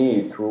with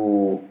me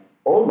through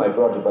all my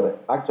project,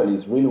 but actually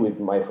it's really with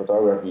my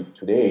photography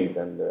today,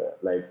 and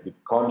like the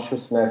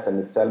consciousness and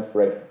the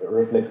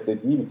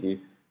self-reflexivity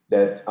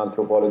that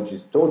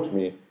anthropologists taught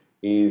me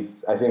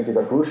I think is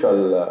a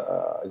crucial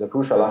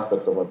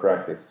aspect of my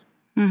practice.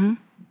 Mm-hmm.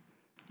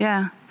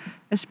 Yeah,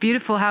 it's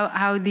beautiful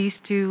how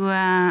these two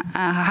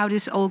how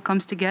this all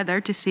comes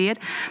together to see it.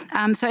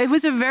 So it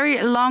was a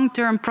very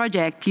long-term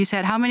project. You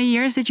said, how many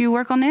years did you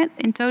work on it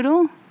in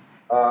total?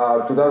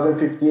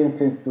 2015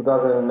 since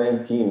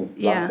 2019.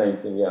 Yeah. Last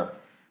 19, yeah.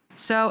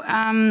 So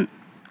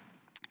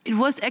it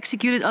was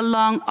executed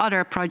along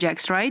other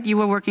projects, right? You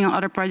were working on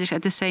other projects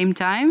at the same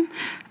time.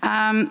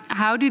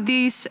 How do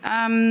these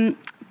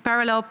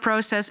parallel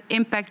process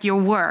impact your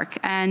work,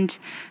 and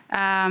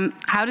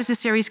how does the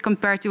series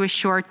compare to a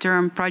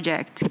short-term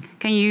project?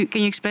 Can you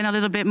explain a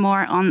little bit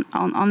more on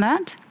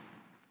that?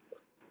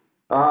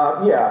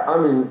 Yeah, I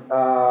mean,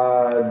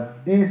 I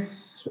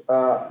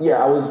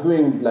was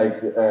doing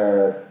like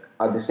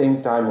at the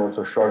same time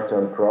also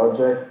short-term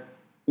project,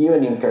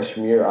 even in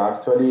Kashmir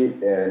actually,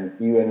 and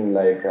even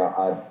like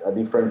a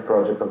different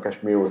project on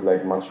Kashmir was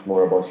like much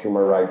more about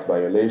human rights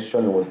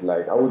violation. It was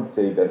like, I would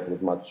say that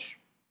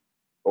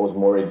was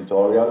more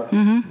editorial,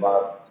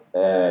 but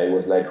it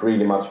was like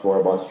really much more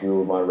about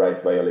human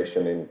rights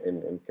violation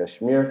in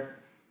Kashmir.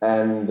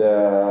 And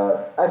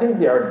I think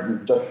they are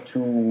just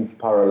two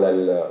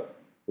parallel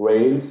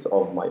rails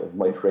of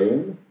my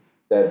training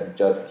that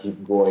just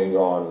keep going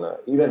on.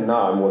 Even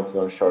now I'm working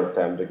on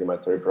short-term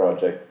documentary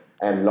project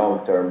and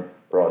long-term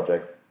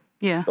project.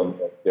 Yeah. Don't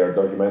know if they're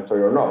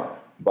documentary or not.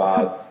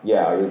 But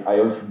yeah, I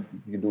also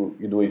you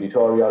do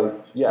editorial.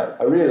 Yeah,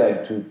 I really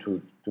like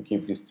to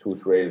keep these two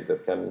trails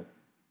that can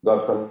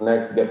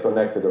get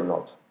connected or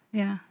not.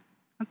 Yeah.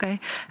 Okay.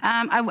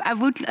 I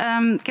would.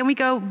 Can we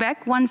go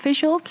back one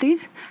visual,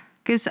 please?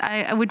 Because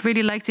I would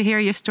really like to hear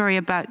your story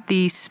about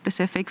these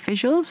specific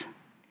visuals.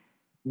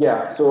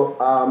 Yeah. So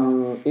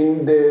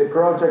in the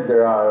project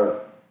there are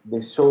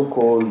the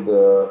so-called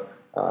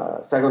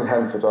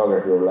second-hand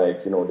photography, or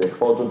like the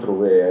photo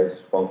trouvé, as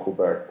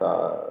Vancouver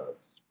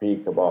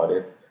speak about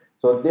it.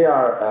 So they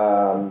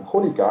are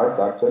holy cards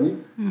actually,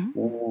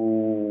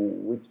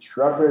 which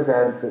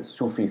represent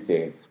Sufi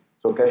saints.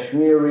 So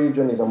Kashmir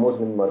region is a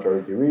Muslim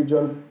majority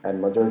region,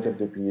 and majority of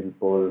the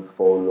people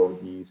follow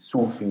the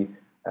Sufi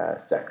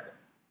sect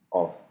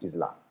of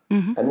Islam.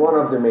 And one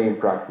of the main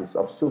practice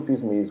of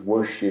Sufism is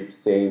worship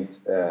saints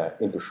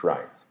into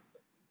shrines.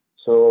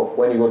 So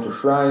when you go to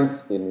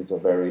shrines, it is a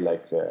very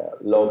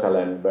local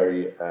and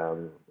very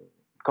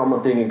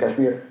common thing in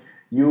Kashmir.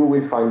 You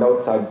will find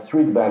outside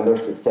street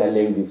vendors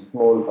selling these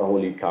small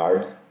holy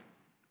cards,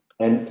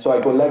 and so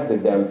I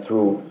collected them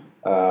through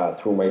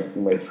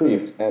my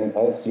trips. And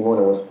as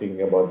Simone was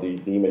speaking about the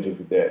images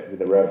with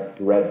the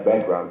red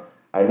background,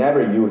 I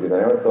never used it. I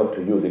never thought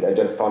to use it. I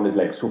just found it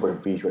like super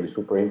visually,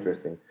 super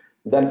interesting.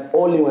 Then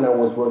only when I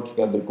was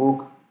working at the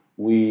book,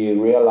 we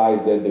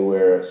realized that they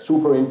were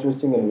super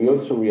interesting, and we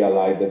also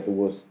realized that there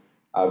was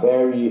a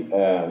very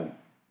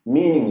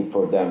meaning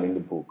for them in the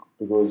book,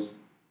 because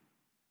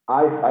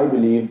I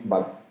believe,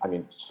 but I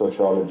mean,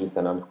 sociologists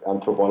and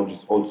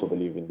anthropologists also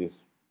believe in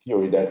this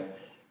theory, that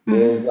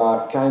there's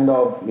a kind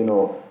of,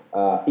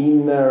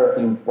 inner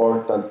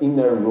importance,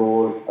 inner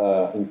role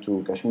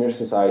into Kashmir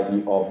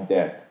society of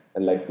death,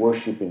 and like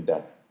worshiping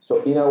death.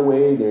 So in a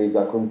way, there is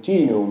a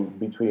continuum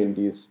between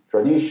this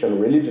tradition,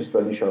 religious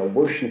tradition of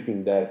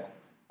worshipping that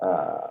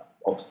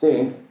of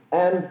saints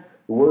and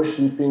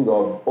worshipping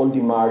of all the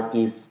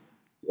martyrs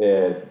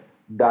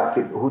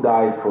who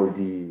died for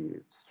the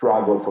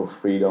struggle for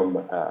freedom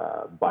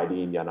by the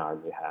Indian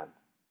Army hand.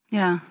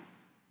 Yeah.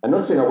 And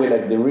also in a way,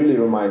 like they really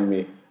remind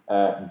me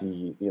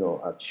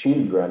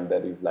children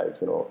that is like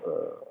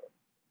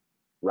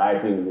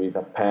writing with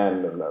a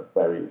pen and a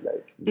very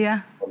like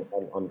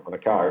on a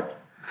card.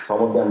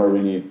 Some of them are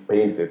really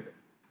painted.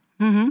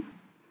 Mm-hmm.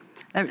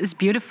 It's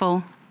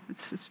beautiful.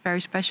 It's very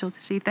special to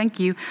see. Thank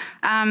you.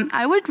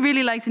 I would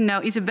really like to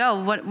know,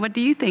 Isabel, what do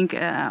you think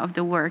of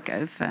the work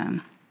of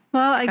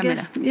Well, I Camilla?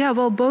 guess,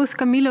 both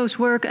Camillo's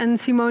work and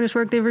Simone's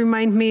work, they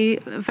remind me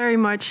very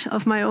much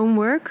of my own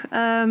work.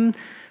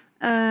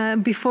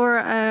 Before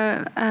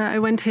I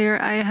went here,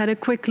 I had a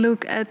quick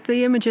look at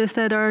the images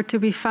that are to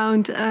be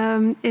found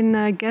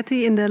in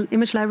Getty, in the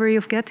image library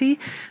of Getty,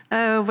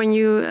 when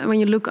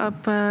you look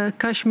up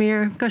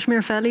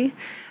Kashmir Valley.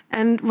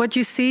 And what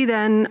you see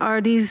then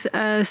are these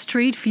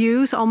street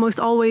views, almost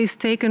always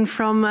taken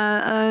from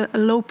a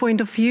low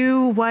point of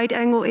view,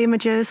 wide-angle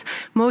images.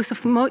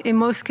 In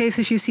most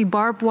cases, you see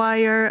barbed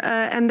wire,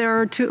 and there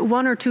are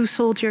one or two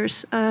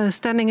soldiers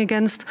standing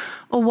against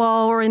a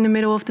wall or in the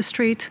middle of the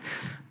street.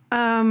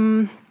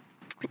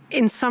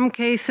 In some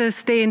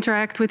cases, they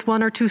interact with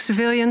one or two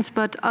civilians,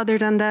 but other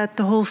than that,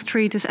 the whole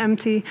street is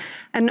empty.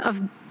 And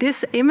of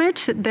this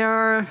image, there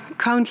are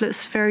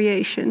countless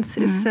variations.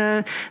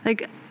 Mm-hmm.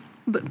 It's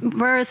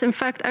whereas, in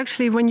fact,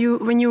 actually, when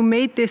you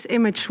made this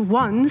image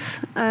once,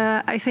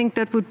 I think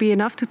that would be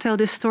enough to tell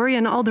this story,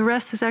 and all the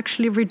rest is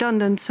actually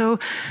redundant. So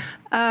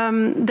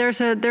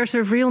there's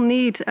a real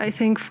need, I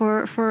think,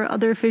 for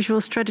other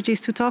visual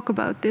strategies to talk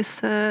about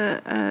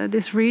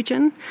this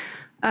region.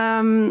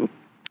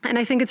 And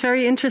I think it's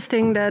very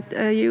interesting that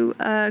you,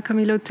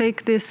 Camillo,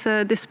 take this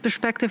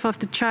perspective of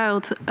the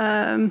child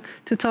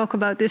to talk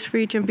about this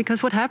region,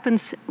 because what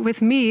happens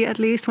with me, at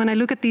least, when I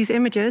look at these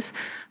images,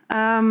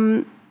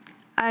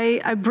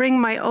 I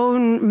bring my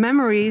own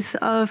memories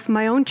of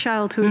my own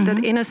childhood, mm-hmm.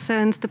 that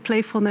innocence, the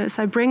playfulness.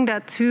 I bring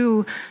that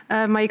to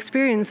my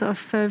experience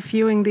of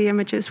viewing the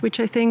images, which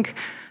I think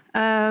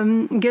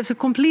gives a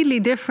completely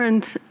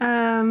different,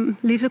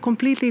 leaves a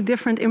completely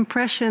different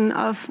impression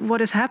of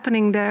what is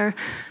happening there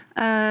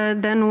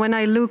than when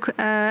I look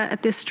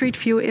at this street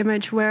view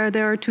image where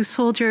there are two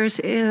soldiers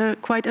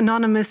quite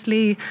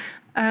anonymously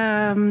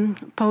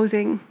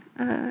posing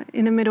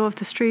in the middle of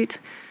the street.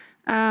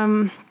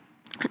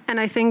 And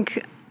I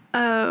think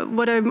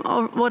what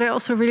I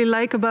also really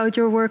like about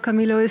your work,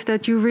 Camillo, is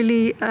that you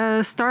really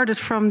started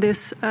from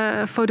this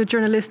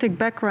photojournalistic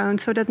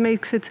background. So that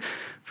makes it,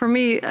 for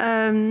me,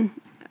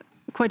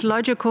 quite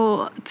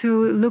logical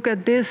to look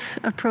at this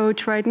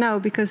approach right now,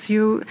 because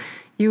you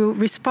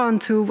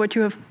respond to what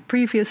you have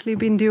previously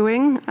been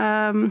doing.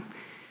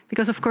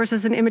 Because, of course,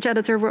 as an image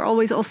editor, we're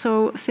always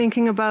also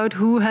thinking about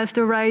who has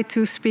the right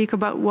to speak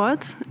about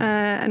what.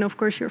 And, of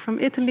course, you're from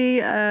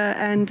Italy.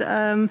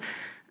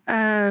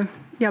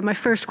 My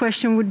first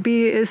question would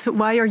be is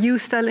why are you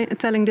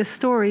telling this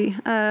story?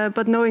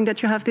 But knowing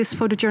that you have this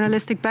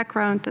photojournalistic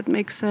background, that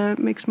makes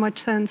much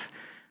sense.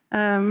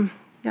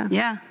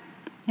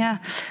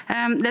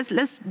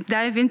 Let's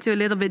dive into a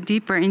little bit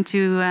deeper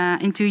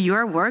into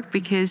your work,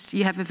 because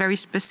you have a very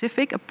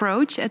specific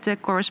approach at The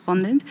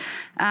Correspondent.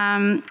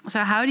 So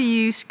how do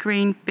you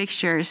screen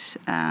pictures?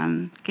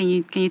 Can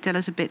you tell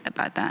us a bit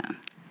about that?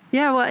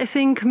 Yeah, well, I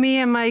think me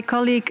and my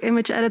colleague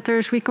image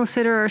editors, we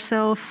consider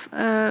ourselves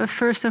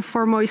first and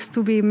foremost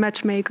to be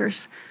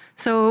matchmakers.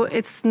 So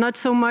it's not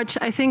so much,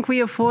 I think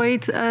we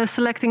avoid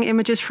selecting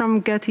images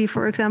from Getty,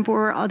 for example,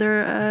 or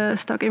other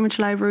stock image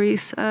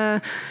libraries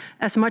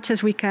as much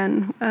as we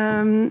can.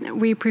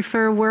 We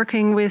prefer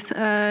working with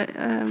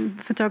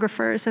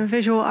photographers and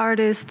visual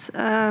artists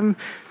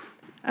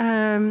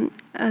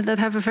that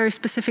have a very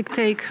specific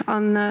take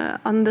on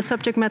the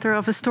subject matter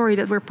of a story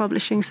that we're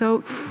publishing.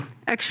 So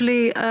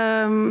actually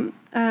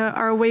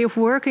our way of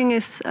working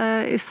is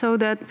so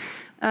that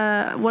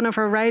one of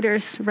our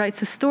writers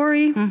writes a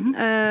story. Mm-hmm.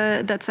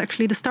 That's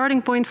actually the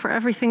starting point for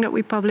everything that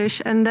we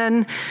publish. And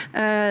then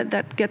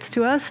that gets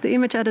to us, the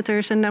image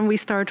editors, and then we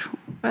start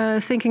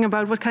thinking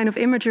about what kind of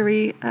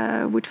imagery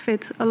would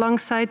fit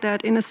alongside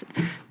that.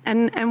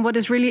 And what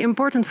is really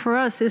important for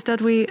us is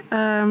that we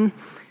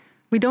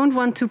don't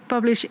want to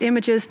publish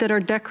images that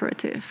are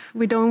decorative.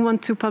 We don't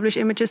want to publish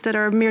images that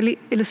are merely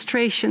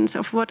illustrations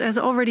of what has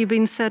already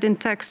been said in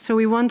text. So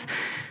we want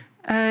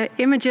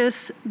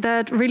images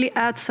that really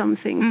add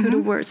something mm-hmm. to the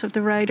words of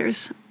the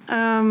writers.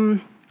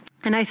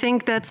 And I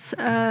think that's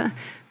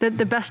that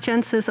the best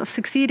chances of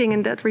succeeding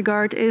in that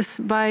regard is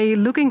by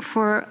looking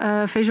for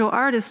visual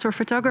artists or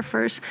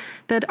photographers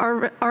that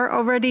are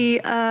already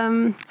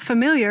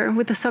familiar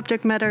with the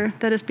subject matter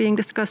that is being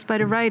discussed by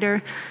the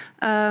writer.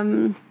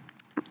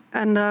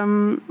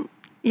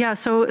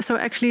 So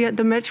actually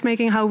the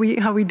matchmaking, how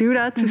we do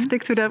that, mm-hmm. to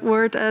stick to that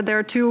word, there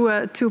are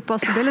two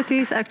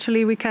possibilities.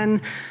 Actually, we can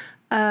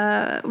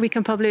We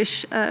can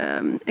publish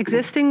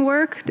existing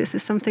work. This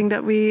is something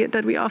that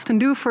we often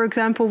do. For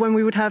example, when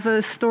we would have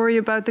a story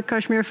about the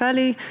Kashmir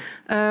Valley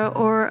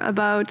or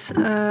about,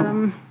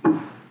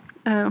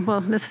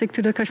 well, let's stick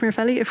to the Kashmir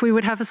Valley. If we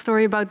would have a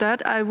story about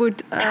that, I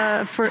would,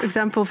 for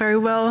example,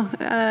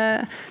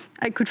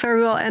 I could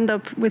very well end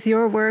up with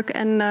your work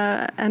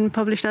and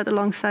publish that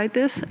alongside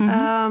this.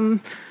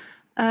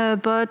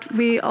 But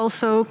we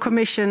also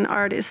commission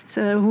artists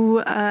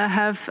who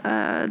have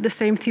the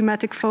same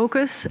thematic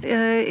focus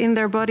in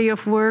their body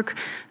of work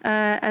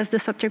as the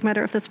subject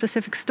matter of that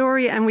specific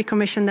story, and we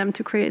commission them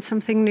to create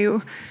something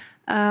new.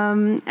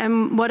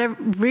 And what I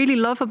really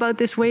love about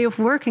this way of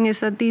working is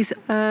that these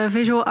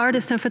visual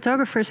artists and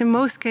photographers, in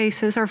most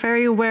cases, are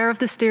very aware of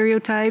the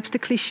stereotypes, the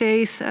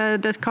cliches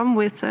that come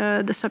with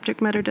the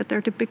subject matter that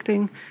they're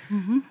depicting.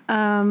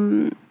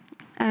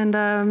 And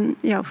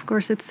yeah, of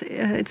course,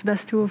 it's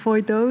best to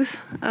avoid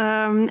those,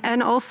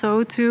 and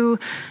also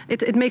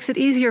it makes it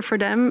easier for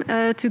them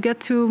to get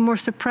to more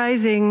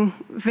surprising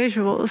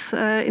visuals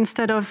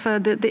instead of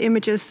the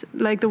images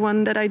like the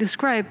one that I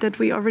described that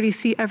we already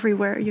see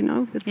everywhere. You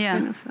know, that's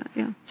kind of,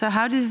 yeah. So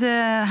how does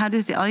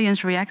the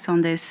audience react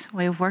on this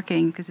way of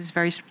working? Because it's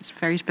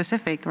very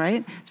specific,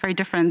 right? It's very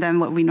different than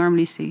what we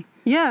normally see.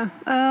 Yeah.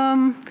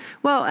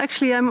 Well,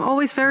 actually, I'm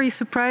always very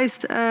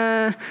surprised.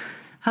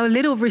 How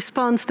little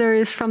response there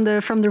is from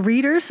the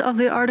readers of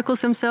the articles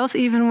themselves,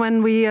 even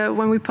when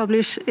we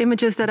publish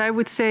images that I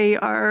would say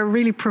are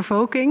really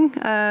provoking.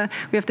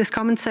 We have this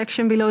comment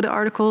section below the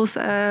articles,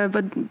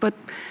 but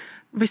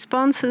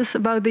responses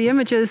about the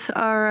images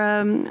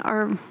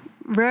are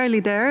rarely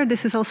there.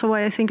 This is also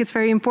why I think it's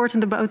very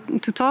important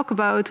to talk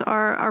about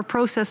our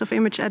process of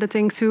image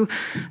editing to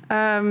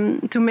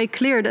make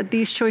clear that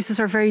these choices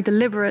are very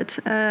deliberate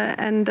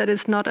and that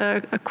it's not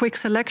a quick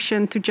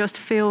selection to just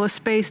fill a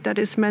space that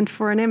is meant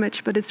for an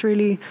image, but it's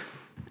really...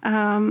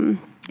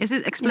 Is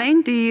it explained?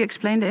 Yeah. Do you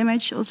explain the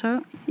image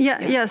also?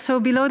 Yeah. So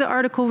below the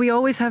article, we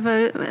always have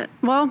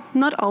well,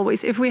 not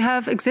always. If we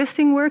have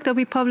existing work that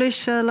we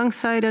publish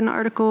alongside an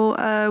article,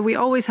 we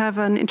always have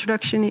an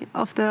introduction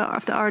of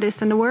the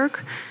artist and the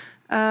work.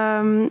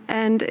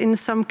 And in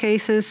some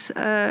cases,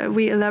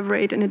 we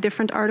elaborate in a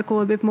different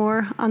article a bit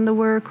more on the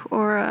work,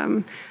 or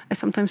I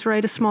sometimes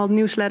write a small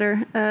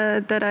newsletter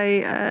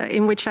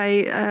in which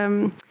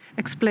I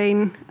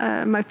explain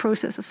my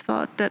process of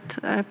thought that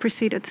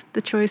preceded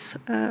the choice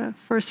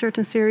for a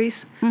certain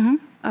series.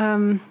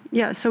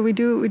 Yeah, so we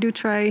do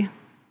try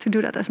to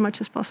do that as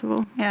much as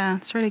possible. Yeah,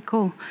 it's really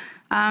cool.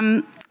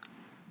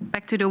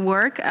 Back to the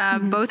work,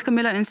 both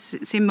Camillo and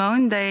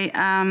Simone, they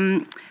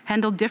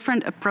handle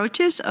different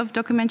approaches of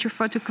documentary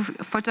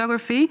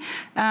photography.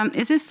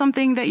 Is this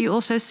something that you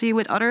also see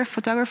with other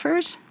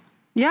photographers?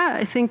 Yeah,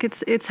 I think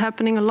it's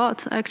happening a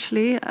lot,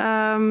 actually.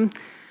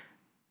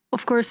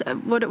 Of course,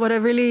 what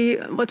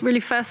really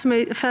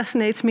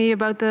fascinates me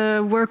about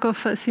the work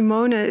of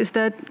Simone is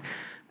that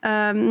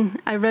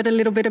I read a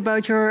little bit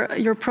about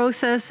your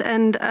process,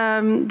 and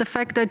the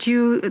fact that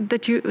you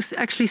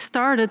actually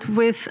started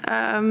with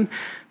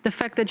the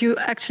fact that you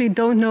actually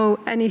don't know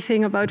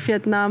anything about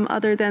Vietnam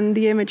other than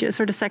the images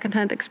or the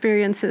secondhand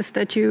experiences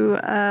that you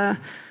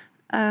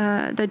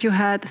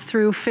had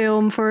through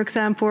film, for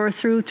example, or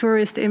through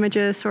tourist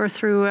images, or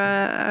through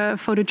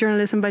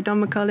photojournalism by Don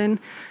McCullin.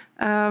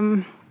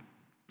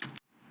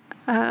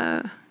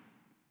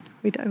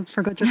 Wait, I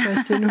forgot your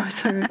question.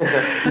 Sorry.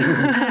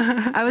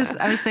 I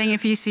was saying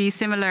if you see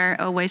similar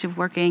ways of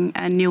working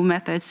and new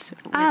methods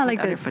with like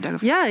other that.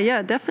 photographers.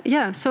 Yeah, definitely.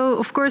 Yeah. So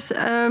of course,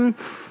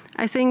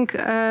 I think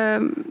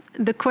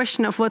the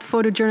question of what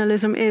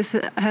photojournalism is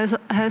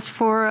has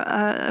for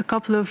a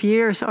couple of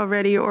years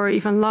already, or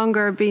even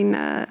longer, been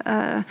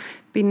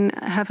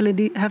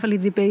heavily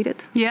debated.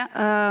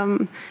 Yeah.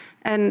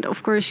 And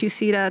of course, you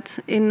see that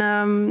in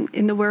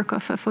the work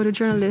of a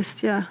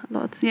photojournalist, a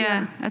lot.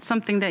 Yeah, that's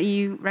something that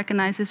you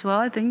recognize as well,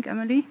 I think,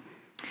 Emily.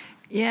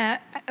 Yeah,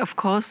 of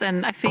course.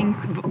 And I think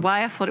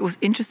why I thought it was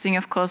interesting,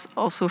 of course,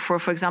 also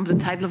for example, the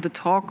title of the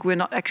talk, we're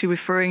not actually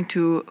referring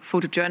to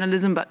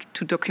photojournalism, but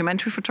to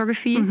documentary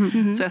photography.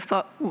 So I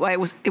thought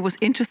it was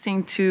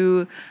interesting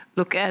to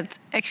look at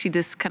actually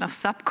this kind of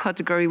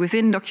subcategory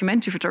within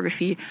documentary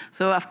photography.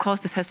 So of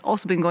course, this has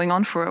also been going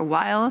on for a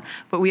while,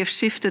 but we have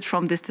shifted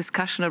from this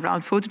discussion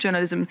around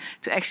photojournalism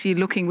to actually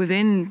looking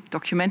within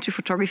documentary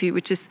photography,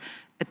 which is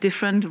a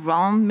different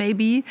realm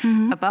maybe,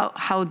 about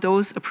how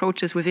those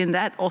approaches within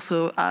that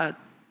also are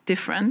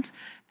different.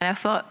 And I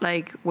thought,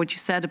 like what you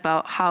said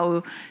about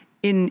how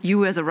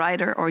you as a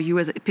writer or you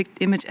as an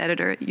image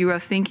editor, you are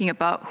thinking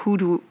about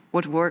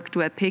what work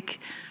do I pick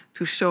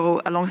to show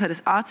alongside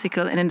this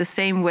article, and in the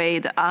same way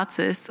the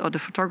artists or the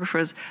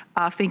photographers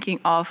are thinking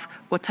of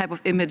what type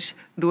of image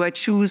do I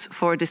choose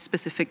for this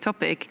specific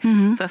topic.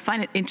 So I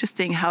find it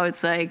interesting how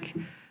it's like,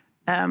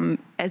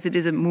 as it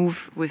is a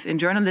move within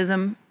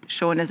journalism,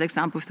 shown as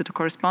example with the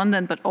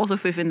correspondent, but also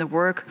within the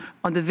work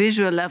on the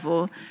visual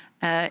level,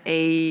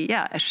 a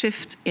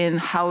shift in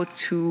how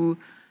to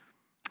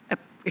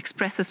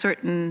express a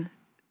certain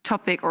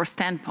topic or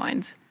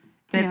standpoint.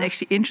 And it's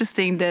actually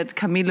interesting that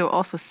Camillo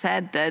also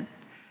said that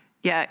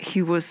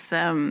he was,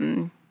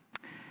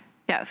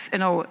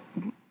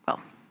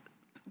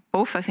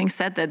 both I think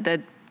said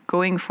that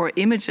going for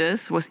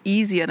images was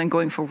easier than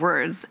going for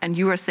words. And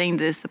you were saying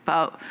this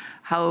about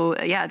how,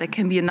 there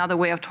can be another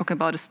way of talking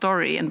about a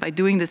story. And by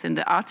doing this in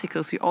the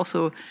articles, you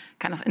also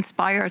kind of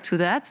inspire to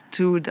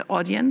the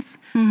audience,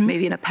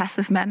 maybe in a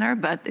passive manner,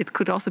 but it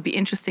could also be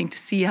interesting to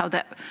see how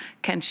that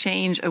can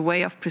change a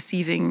way of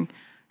perceiving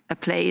a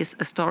place,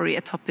 a story,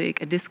 a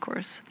topic, a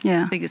discourse.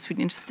 Yeah. I think it's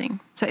really interesting.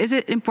 So is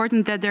it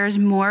important that there's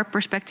more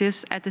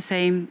perspectives at the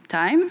same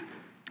time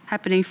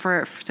happening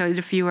so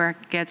the viewer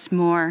gets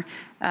more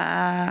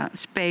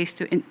space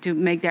to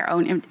make their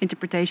own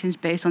interpretations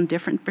based on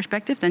different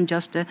perspectives than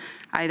just the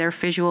either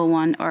visual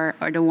one or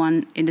the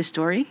one in the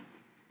story?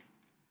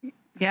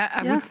 Yeah,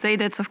 I would say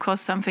that's of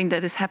course something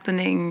that is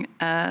happening.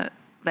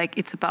 Like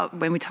it's about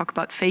when we talk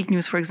about fake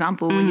news, for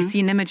example, when you see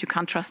an image, you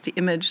can't trust the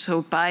image.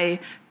 So by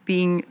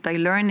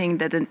learning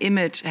that an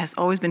image has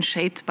always been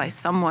shaped by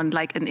someone,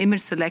 like an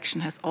image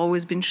selection has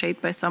always been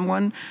shaped by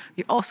someone,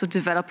 you also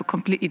develop a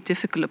completely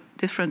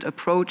different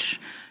approach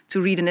to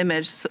read an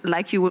image,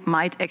 like you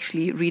might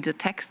actually read a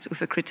text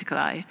with a critical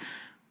eye.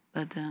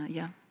 But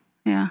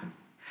Yeah.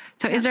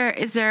 So is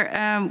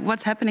there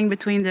what's happening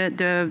between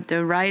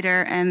the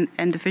writer and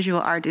the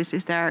visual artist?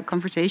 Is there a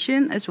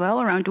conversation as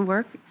well around the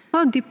work?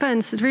 Well, it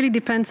depends. It really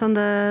depends on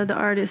the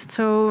artist.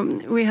 So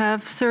we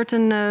have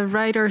certain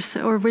writers,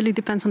 or really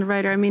depends on the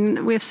writer. I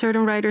mean, we have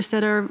certain writers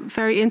that are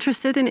very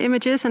interested in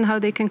images and how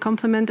they can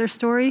complement their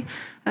story.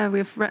 We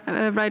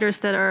have writers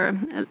that are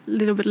a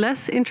little bit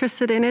less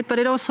interested in it. But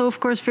it also, of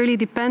course, really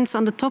depends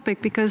on the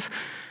topic because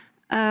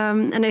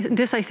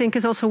this, I think,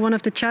 is also one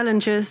of the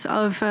challenges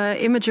of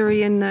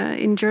imagery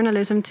in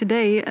journalism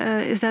today,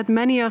 is that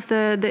many of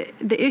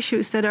the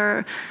issues that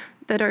are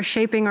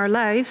shaping our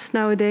lives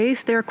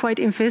nowadays, they're quite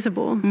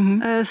invisible.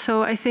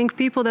 So I think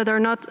people that are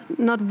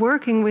not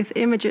working with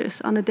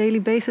images on a daily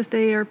basis,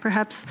 they are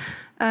perhaps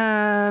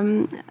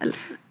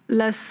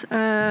less...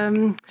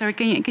 Sorry,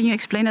 can you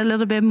explain a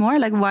little bit more?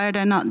 Like, why are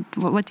they not...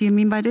 What do you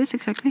mean by this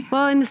exactly?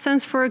 Well, in the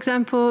sense, for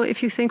example,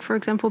 if you think, for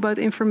example, about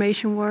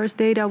information wars,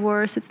 data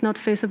wars, it's not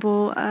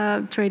visible.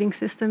 Trading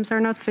systems are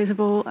not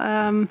visible.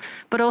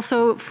 But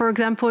also, for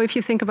example, if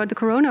you think about the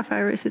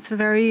coronavirus, it's a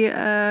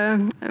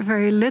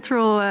very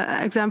literal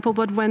example.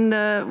 But when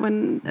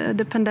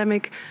the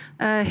pandemic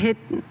hit,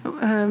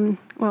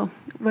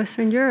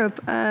 Western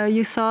Europe,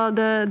 you saw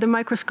the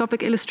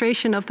microscopic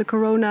illustration of the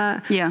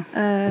corona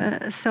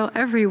cell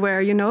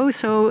everywhere, you know.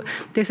 So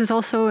this is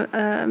also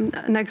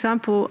an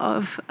example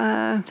of...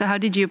 So how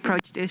did you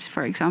approach this,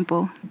 for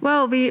example?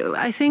 Well,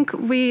 I think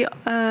we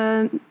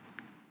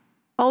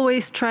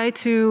always try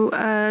to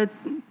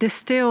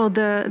distill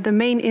the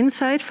main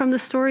insight from the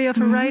story of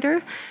a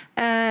writer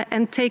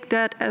and take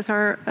that as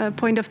our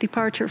point of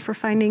departure for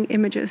finding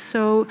images.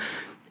 So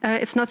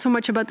it's not so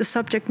much about the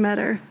subject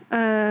matter.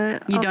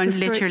 You don't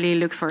literally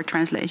look for a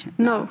translation.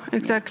 No,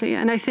 exactly.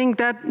 And I think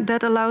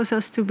that allows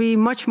us to be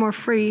much more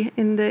free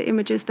in the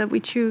images that we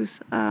choose.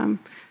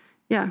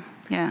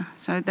 Yeah,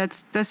 so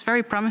that's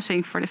very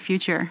promising for the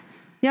future.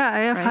 Yeah, I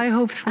have high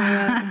hopes for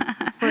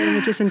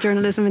images in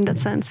journalism in that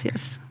sense,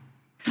 yes.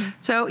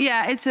 So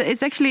yeah,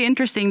 it's actually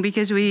interesting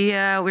because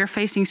we're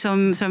facing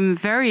some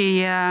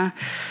very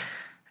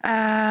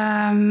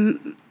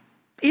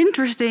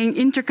interesting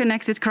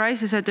interconnected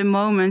crisis at the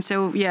moment.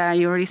 So yeah,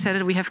 you already said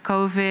it. We have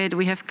COVID,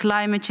 we have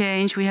climate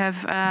change, we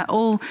have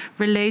all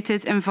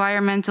related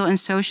environmental and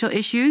social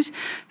issues.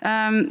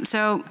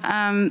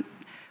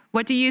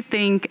 What do you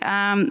think,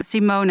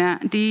 Simone?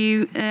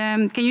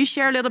 Can you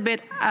share a little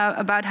bit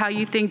about how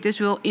you think this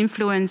will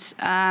influence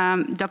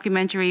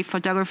documentary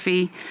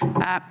photography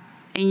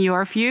in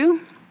your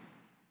view?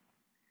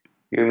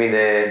 You mean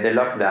the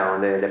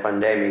lockdown, the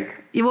pandemic?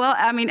 Well,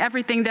 I mean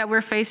everything that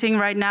we're facing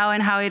right now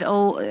and how it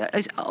all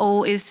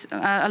is.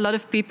 A lot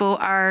of people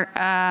are,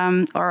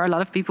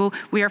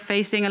 we are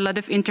facing a lot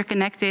of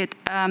interconnected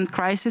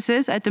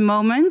crises at the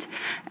moment,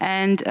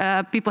 and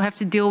people have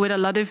to deal with a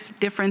lot of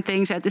different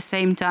things at the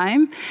same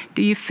time.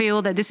 Do you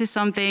feel that this is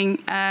something?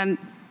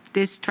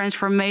 This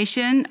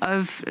transformation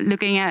of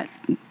looking at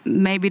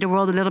maybe the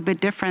world a little bit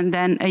different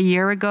than a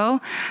year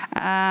ago.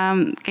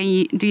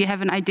 Do you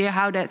have an idea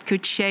how that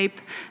could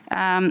shape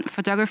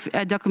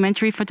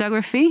documentary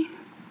photography?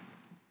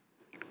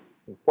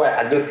 Well,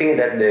 I do think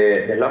that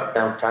the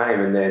lockdown time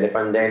and the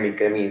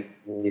pandemic, I mean,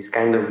 this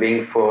kind of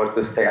being forced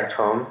to stay at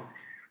home,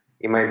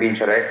 it might be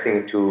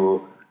interesting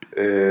to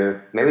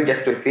maybe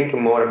just to think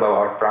more about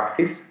our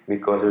practice,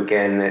 because we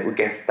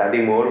can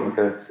study more, we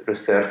can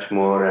research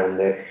more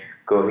and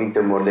go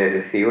into more the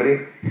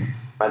theory.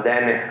 But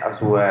then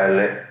as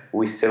well,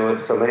 we saw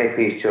so many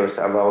pictures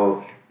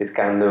about this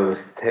kind of,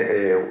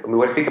 we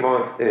were speaking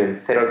about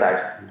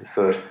stereotypes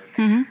first.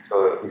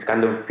 So this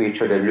kind of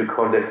picture that look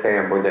all the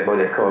same about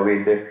the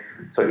COVID.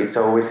 So it's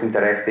always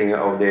interesting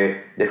of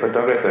the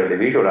photographer, the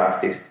visual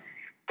artist,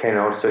 can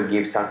also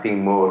give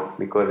something more,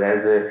 because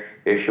as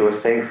she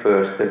was saying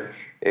first,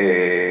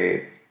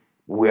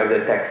 we have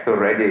the text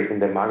already in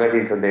the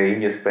magazines or the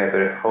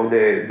newspaper, how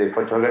the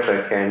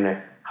photographer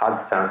can add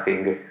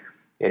something.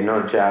 and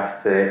not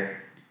just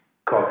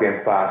copy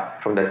and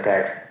paste from the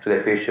text to the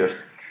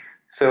pictures.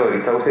 So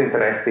it's also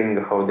interesting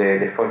how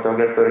the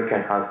photographer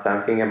can add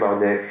something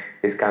about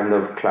this kind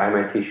of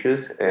climate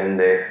issues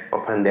and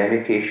or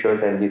pandemic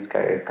issues and this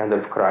kind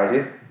of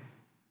crisis.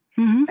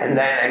 Mm-hmm. And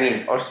then, I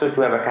mean, also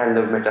to have a kind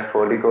of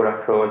metaphorical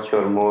approach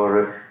or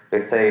more,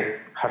 let's say,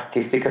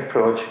 artistic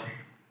approach.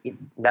 It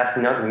does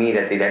not mean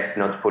that that's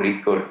not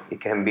political.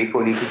 It can be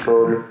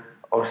political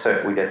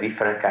also with a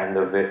different kind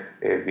of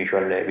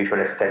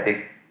visual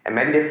aesthetic. And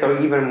maybe that's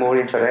even more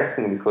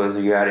interesting because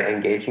you are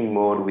engaging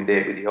more with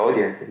the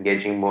audience,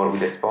 engaging more with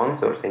the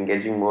sponsors,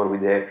 engaging more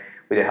with the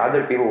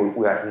other people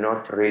who are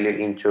not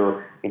really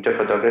into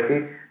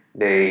photography.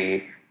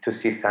 To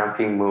see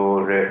something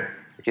more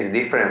which is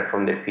different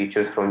from the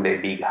pictures from the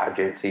big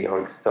agency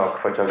or stock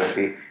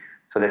photography.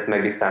 So that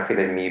may be something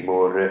that may be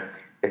more,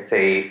 let's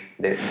say,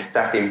 the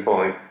starting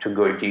point to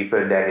go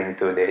deeper then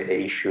into the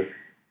issue.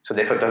 So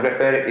the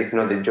photographer is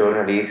not the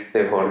journalist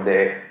or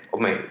the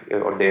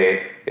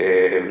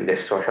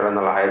social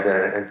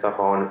analyzer and so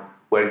on.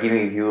 We're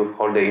giving you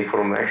all the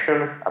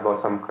information about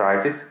some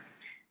crisis.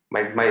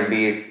 Might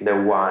be the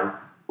one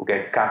who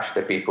can catch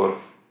the people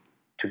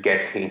to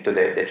get into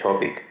the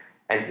topic.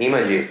 And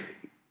images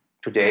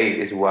today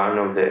is one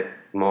of the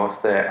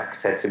most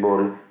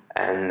accessible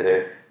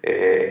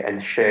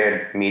and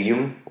shared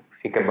medium.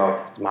 Think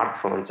about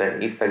smartphones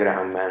and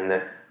Instagram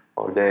and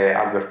or the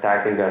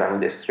advertising around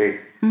the street.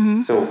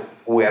 Mm-hmm. So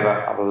we have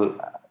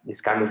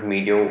this kind of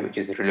medium which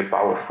is really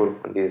powerful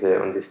on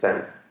this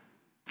sense.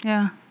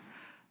 Yeah.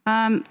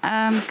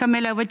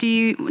 Camillo, what do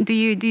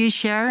you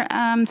share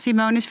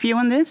Simone's view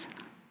on this?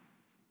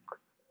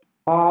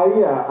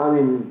 Yeah, I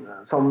mean,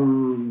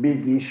 some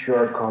big issues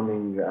are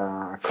coming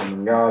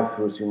out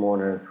through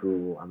Simone,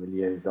 through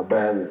Amelia and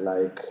Isabel,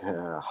 like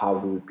how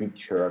do we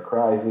picture a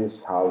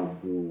crisis? How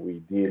do we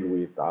deal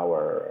with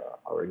our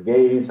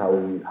gaze? How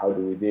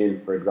do we deal,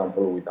 for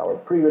example, with our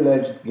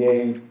privileged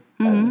gaze?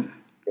 Mm-hmm. And,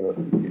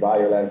 the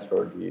violence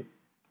or the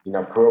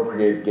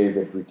inappropriate gaze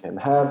that we can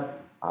have?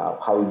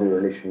 How is the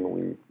relation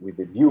with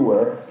the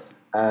viewer?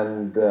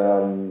 And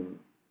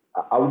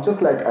I would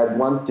just like add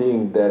one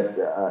thing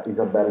that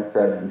Isabel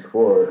said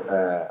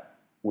before,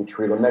 which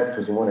we connect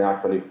to Simone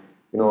actually,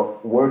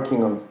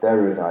 working on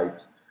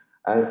stereotypes.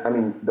 And I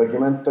mean,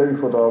 documentary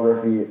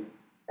photography,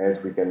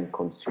 as we can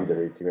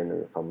consider it, even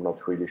if I'm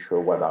not really sure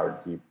what are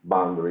the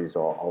boundaries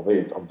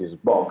of this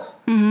box,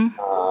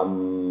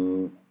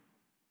 mm-hmm.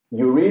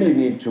 You really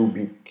need to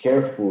be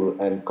careful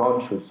and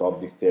conscious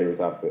of the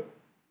stereotype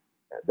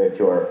that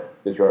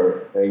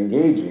you're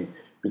engaging,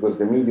 because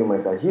the medium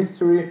has a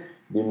history.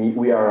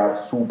 We have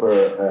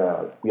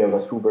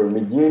a super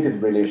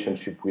mediated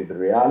relationship with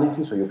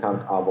reality, so you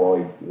can't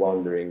avoid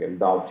wondering and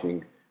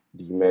doubting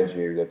the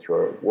imaginary that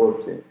you're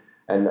working.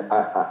 And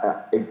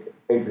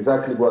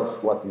exactly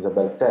what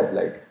Isabel said,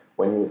 like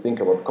when you think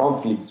about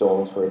conflict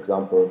zones, for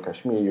example,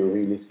 Kashmir, you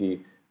really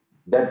see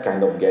that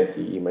kind of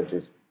Getty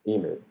images.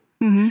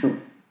 Mm-hmm. Shoot.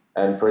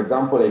 And for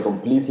example, I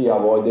completely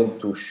avoided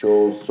to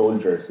show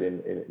soldiers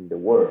in the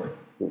work.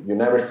 You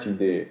never see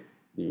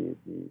the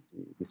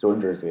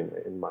soldiers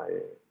in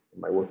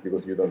my work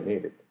because you don't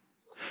need it.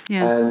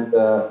 Yes. And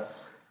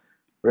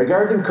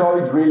regarding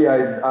COVID, really,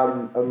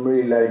 I'm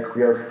really like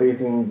we are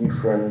facing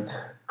different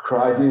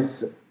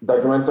crises.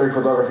 Documentary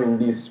photography in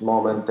this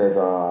moment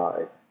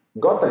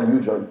got a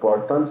huge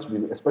importance,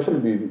 especially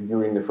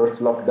during the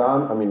first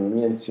lockdown. I mean,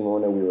 me and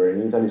Simone, we were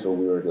in Italy, so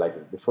we were like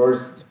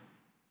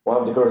one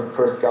of the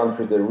first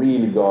countries that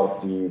really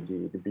got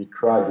the big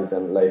crisis,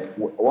 and like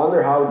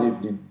wonder how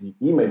the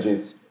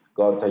images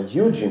got a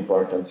huge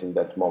importance in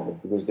that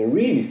moment, because they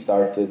really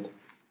started,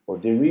 or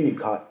they really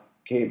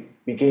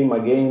became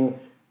again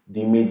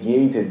the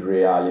mediated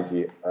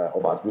reality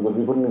of us, because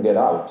we couldn't get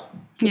out.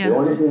 So yeah. The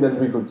only thing that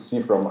we could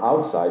see from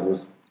outside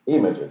was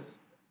images.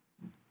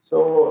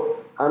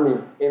 So, I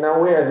mean, in a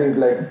way, I think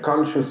like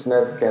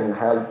consciousness can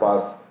help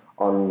us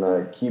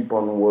on keep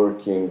on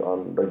working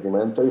on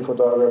documentary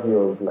photography,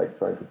 or like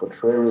trying to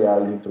portray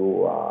reality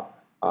through a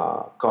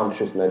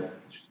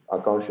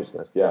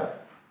consciousness. Yeah.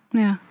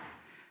 Yeah.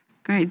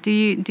 Great.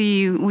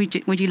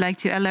 Would you like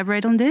to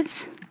elaborate on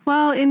this?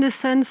 Well, in the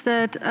sense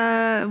that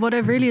what I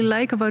really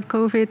like about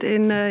COVID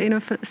in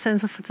a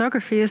sense of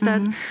photography is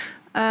that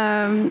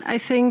I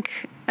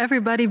think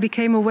everybody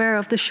became aware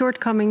of the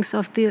shortcomings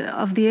of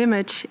the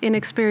image in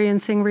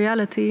experiencing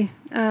reality.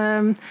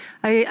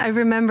 I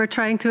remember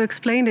trying to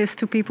explain this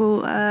to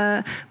people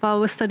while I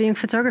was studying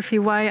photography,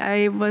 why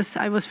I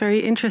was very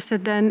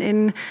interested then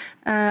in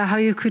how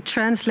you could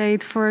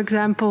translate, for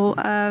example,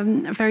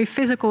 very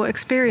physical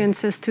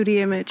experiences to the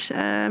image.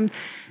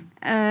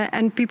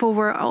 And people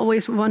were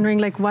always wondering,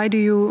 like, why do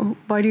you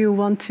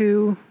want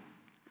to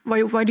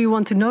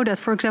know that?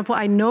 For example,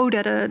 I know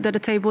that a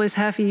table is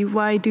heavy.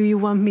 Why do you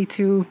want me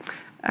to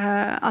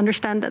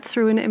understand that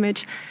through an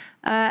image?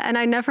 And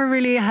I never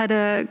really had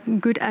a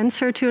good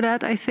answer to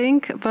that, I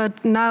think.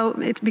 But now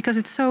it's because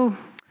it's so,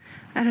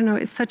 I don't know,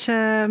 it's such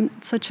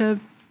a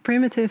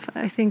primitive,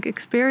 I think,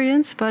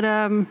 experience. But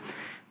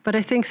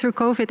I think through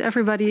COVID,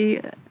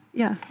 everybody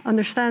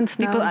understand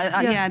people.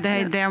 now.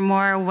 They're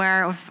more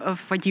aware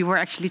of what you were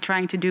actually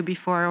trying to do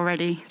before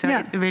already. So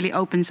it really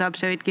opens up.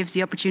 So it gives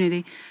the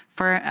opportunity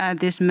for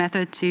this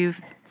method to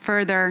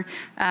further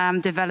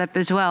develop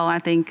as well. I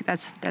think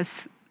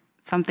that's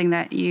something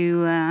that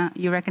you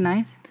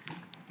recognize.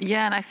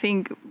 Yeah, and I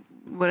think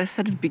what I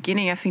said at the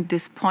beginning, I think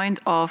this point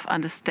of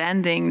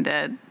understanding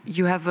that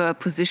you have a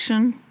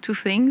position to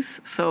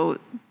things. So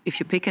if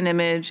you pick an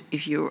image,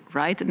 if you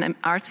write an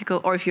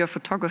article, or if you're a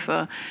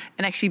photographer,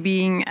 and actually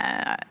being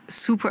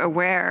super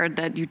aware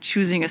that you're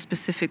choosing a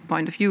specific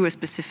point of view, a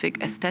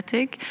specific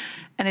aesthetic,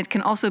 and it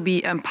can also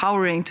be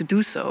empowering to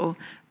do so,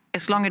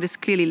 as long as it is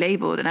clearly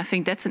labeled. And I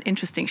think that's an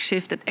interesting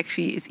shift that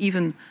actually is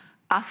even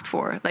asked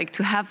for, like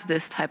to have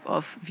this type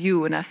of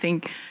view. And I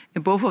think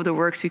in both of the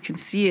works you can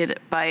see it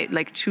by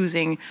like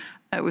choosing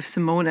with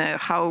Simone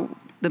how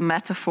the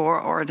metaphor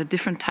or the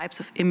different types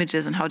of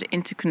images and how they're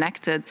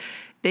interconnected,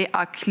 they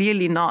are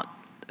clearly not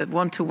a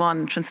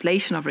one-to-one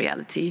translation of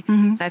reality.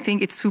 And I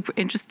think it's super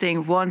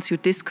interesting once you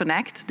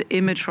disconnect the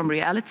image from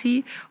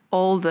reality,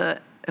 all the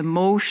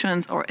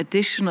emotions or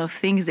additional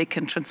things they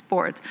can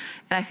transport.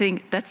 And I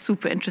think that's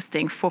super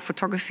interesting for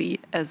photography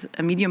as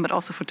a medium, but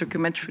also for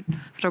documentary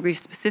photography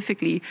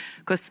specifically,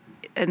 because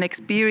an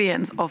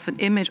experience of an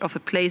image of a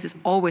place is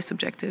always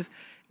subjective.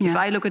 If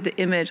I look at the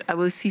image, I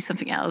will see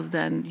something else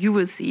than you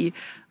will see.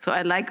 So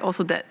I like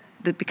also that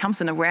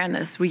becomes an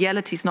awareness.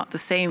 Reality is not the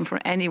same for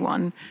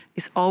anyone.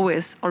 It's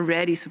always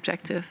already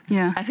subjective.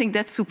 I think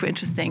that's super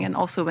interesting. And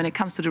also when it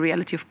comes to the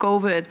reality of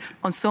COVID,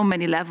 on so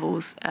many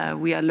levels,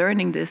 we are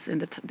learning this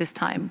in this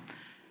time.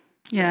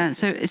 Yeah,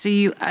 so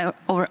I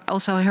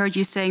also heard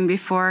you saying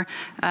before,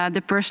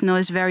 the personal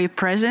is very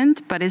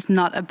present, but it's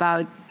not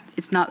about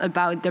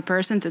the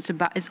person.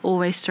 It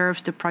always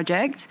serves the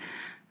project.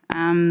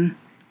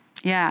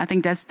 Yeah, I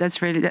think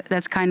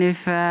that's kind of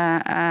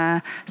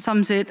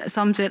sums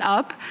it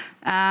up.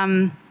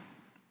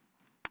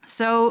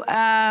 So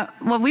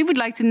what we would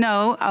like to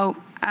know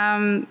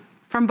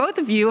from both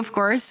of you, of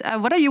course,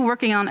 what are you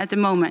working on at the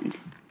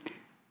moment?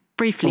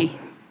 Briefly,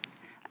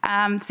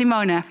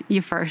 Simone,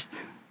 you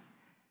first.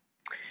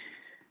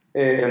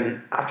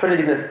 Actually, I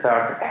didn't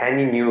start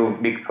any new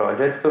big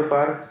project so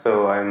far.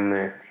 So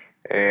I'm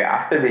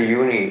after the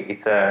uni,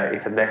 it's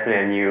definitely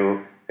a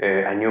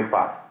new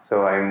path.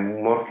 So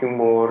I'm working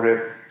more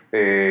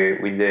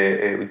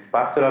with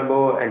Spazio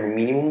Labo and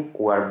Minimum,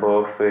 who are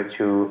both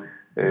two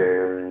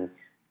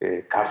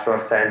cultural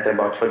center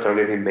about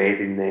photography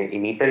based in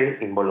Italy,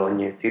 in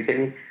Bologna, in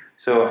Sicily.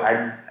 So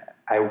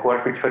I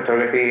work with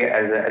photography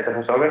as a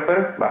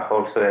photographer, but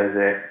also as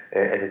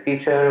a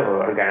teacher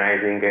or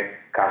organizing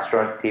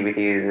cultural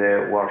activities,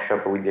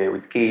 workshop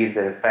with kids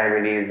and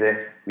families,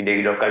 with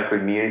the local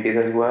communities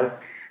as well.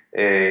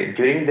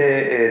 During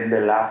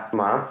the last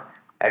month,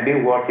 I've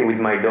been working with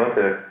my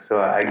daughter, so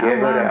I gave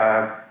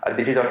her a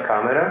digital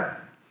camera.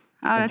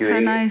 Oh, that's so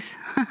nice.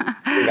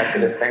 After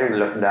the second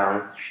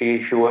lockdown,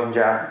 she was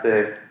just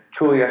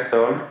 2 years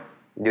old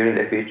during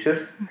the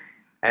pictures,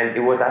 and it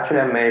was actually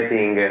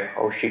amazing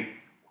how she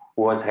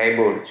was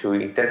able to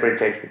interpret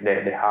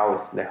the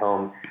house, the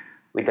home,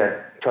 with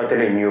a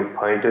totally new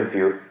point of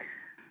view.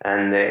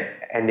 And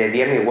the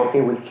idea of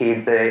working with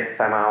kids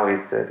somehow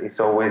is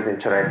always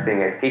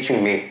interesting and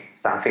teaching me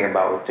something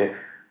about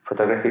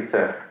photography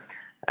itself.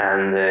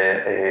 And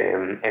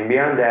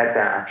beyond that,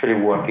 I'm actually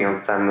working on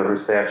some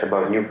research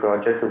about new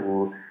project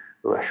who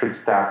I should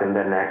start in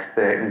the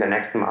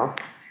next month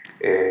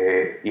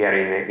here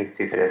in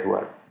Sicily as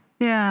well.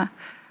 Yeah,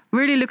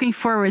 really looking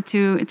forward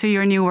to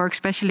your new work,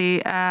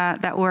 especially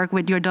that work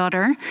with your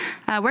daughter.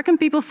 Where can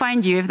people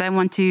find you if they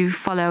want to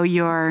follow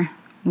your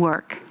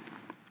work,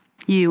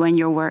 you and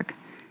your work?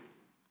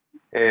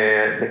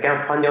 They can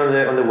find you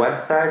on the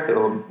website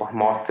or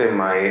mostly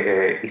my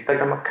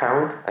Instagram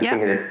account. I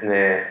think that's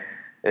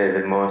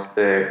the most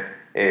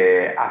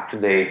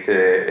up-to-date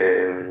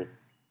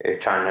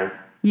channel.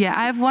 Yeah,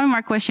 I have one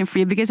more question for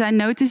you, because I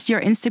noticed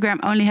your Instagram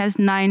only has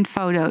 9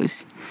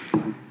 photos.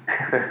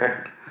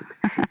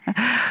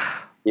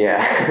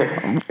 Yeah,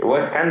 it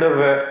was kind of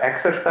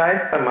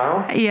exercise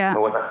somehow. Yeah. It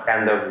was a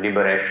kind of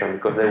liberation,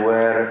 because there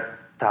were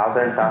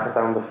thousands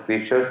of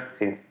pictures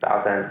since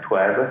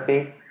 2012, I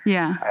think.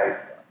 Yeah.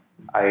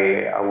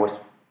 I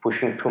was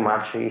pushing too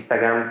much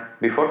Instagram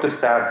before to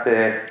start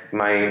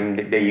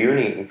the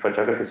uni in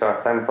photography. So at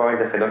some point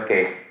I said,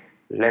 okay,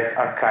 let's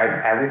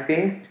archive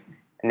everything.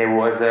 And it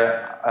was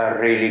a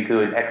really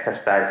good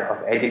exercise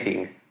of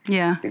editing.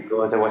 Yeah.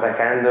 Because I was a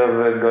kind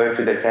of going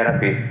to the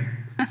therapist.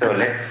 So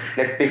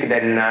let's pick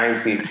the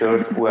 9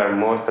 pictures who are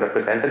most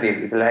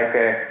representative. It's like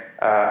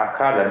a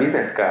card, a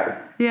business card.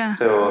 Yeah.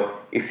 So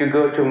if you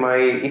go to my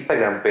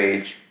Instagram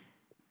page,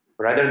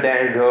 rather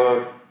than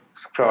go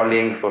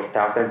scrolling for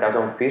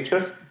thousand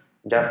pictures,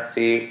 just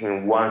see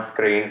in one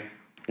screen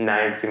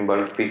 9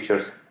 symbolic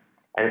pictures.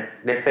 And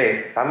let's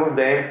say some of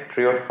them,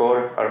 3 or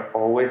 4, are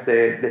always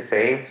the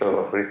same.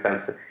 So for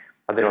instance,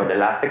 I don't know, the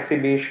last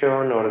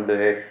exhibition, or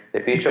the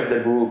picture of the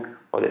book,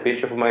 or the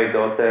picture of my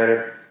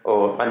daughter,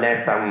 and then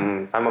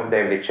some of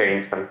them they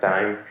change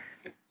sometime.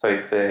 So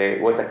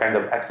it was a kind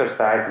of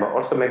exercise, but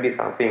also maybe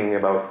something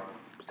about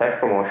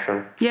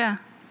self-promotion. Yeah,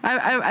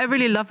 I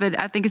really love it.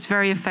 I think it's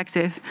very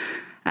effective.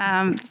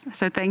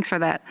 So thanks for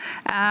that.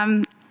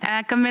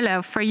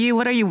 Camillo, for you,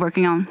 what are you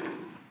working on?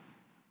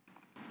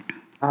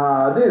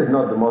 This is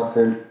not the most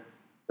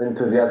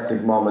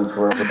enthusiastic moment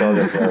for a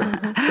photographer.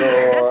 So,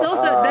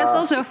 that's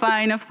also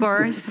fine, of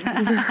course.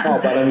 No,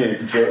 but I mean,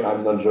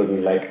 I'm not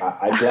joking. Like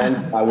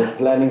I was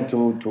planning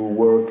to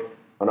work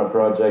on a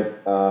project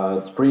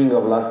spring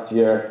of last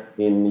year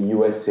in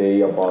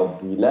USA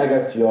about the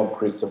legacy of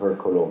Christopher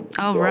Columbus.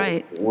 Oh, so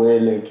right.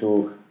 Willing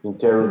to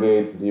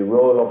interrogate the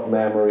role of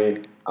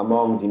memory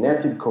among the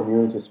native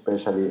community,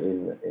 especially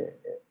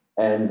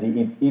and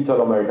the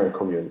Italo-American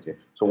community.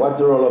 So what's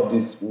the role of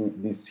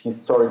this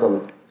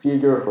historical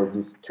figure for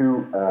these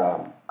two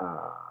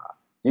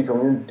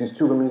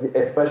communities,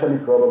 especially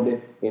probably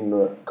in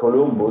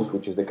Columbus,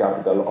 which is the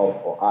capital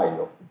of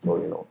Ohio. So,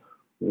 you know,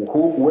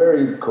 where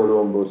is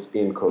Columbus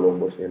in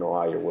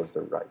Ohio was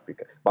the right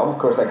pick. But of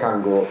course I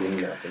can't go in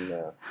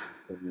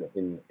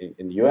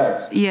the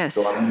US. Yes.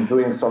 So I'm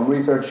doing some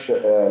research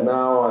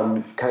now.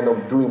 I'm kind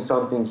of doing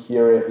something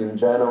here in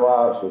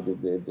Genoa. So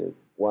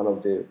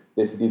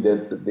the city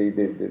that they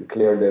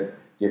declared that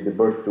gave the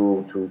birth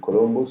to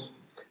Columbus.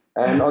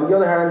 And on the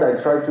other hand, I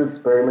tried to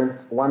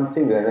experiment one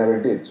thing that I never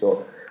did.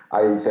 So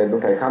I said,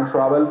 okay, I can't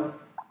travel.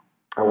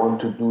 I want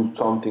to do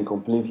something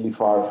completely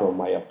far from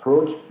my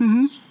approach.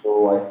 Mm-hmm.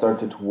 So I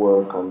started to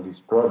work on this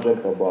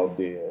project about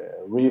the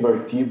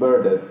river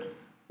Tiber that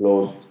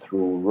flows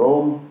through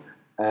Rome.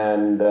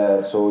 And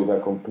so it's a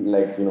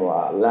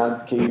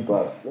landscape.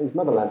 It's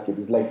not a landscape.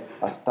 It's like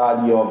a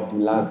study of the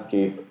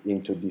landscape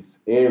into this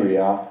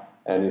area,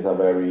 and it's a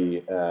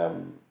very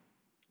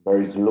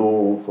very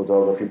slow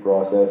photography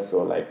process.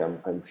 So like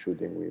I'm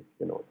shooting with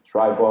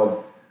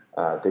tripod,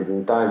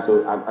 taking time.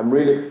 So I'm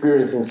really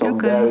experiencing some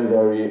very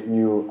very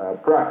new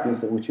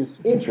practice, which is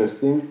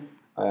interesting.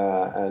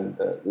 And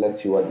let's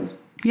see what is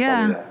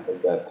coming after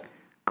that.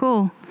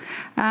 Cool.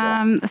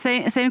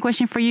 Same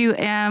question for you.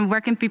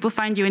 Where can people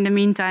find you in the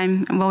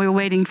meantime while we're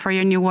waiting for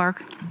your new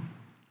work?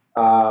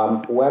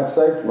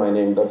 Website,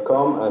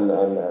 myname.com, and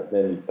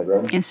then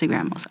Instagram.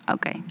 Instagram also.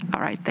 Okay.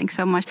 All right. Thanks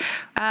so much.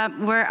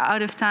 We're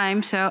out of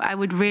time, so I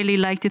would really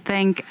like to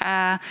thank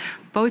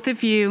both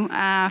of you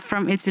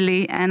from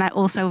Italy, and I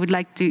also would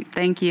like to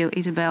thank you,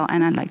 Isabel,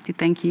 and I'd like to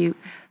thank you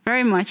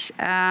very much.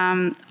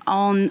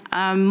 On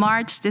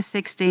March the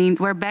 16th,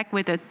 we're back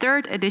with the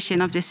third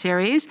edition of this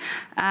series.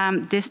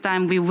 This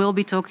time we will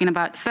be talking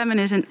about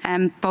feminism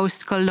and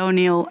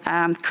post-colonial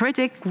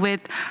critic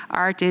with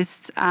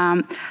artists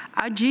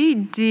Aji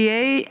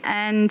Die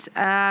and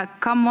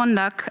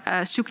Kamonlak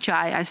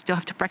Sukchai. I still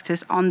have to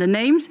practice on the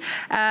names.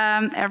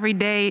 Every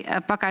day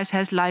Pakhuis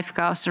has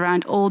livecasts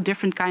around all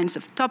different kinds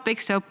of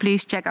topics, so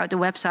please check out the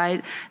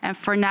website. And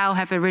for now,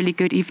 have a really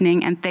good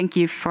evening, and thank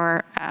you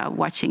for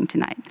watching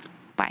tonight.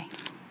 Bye.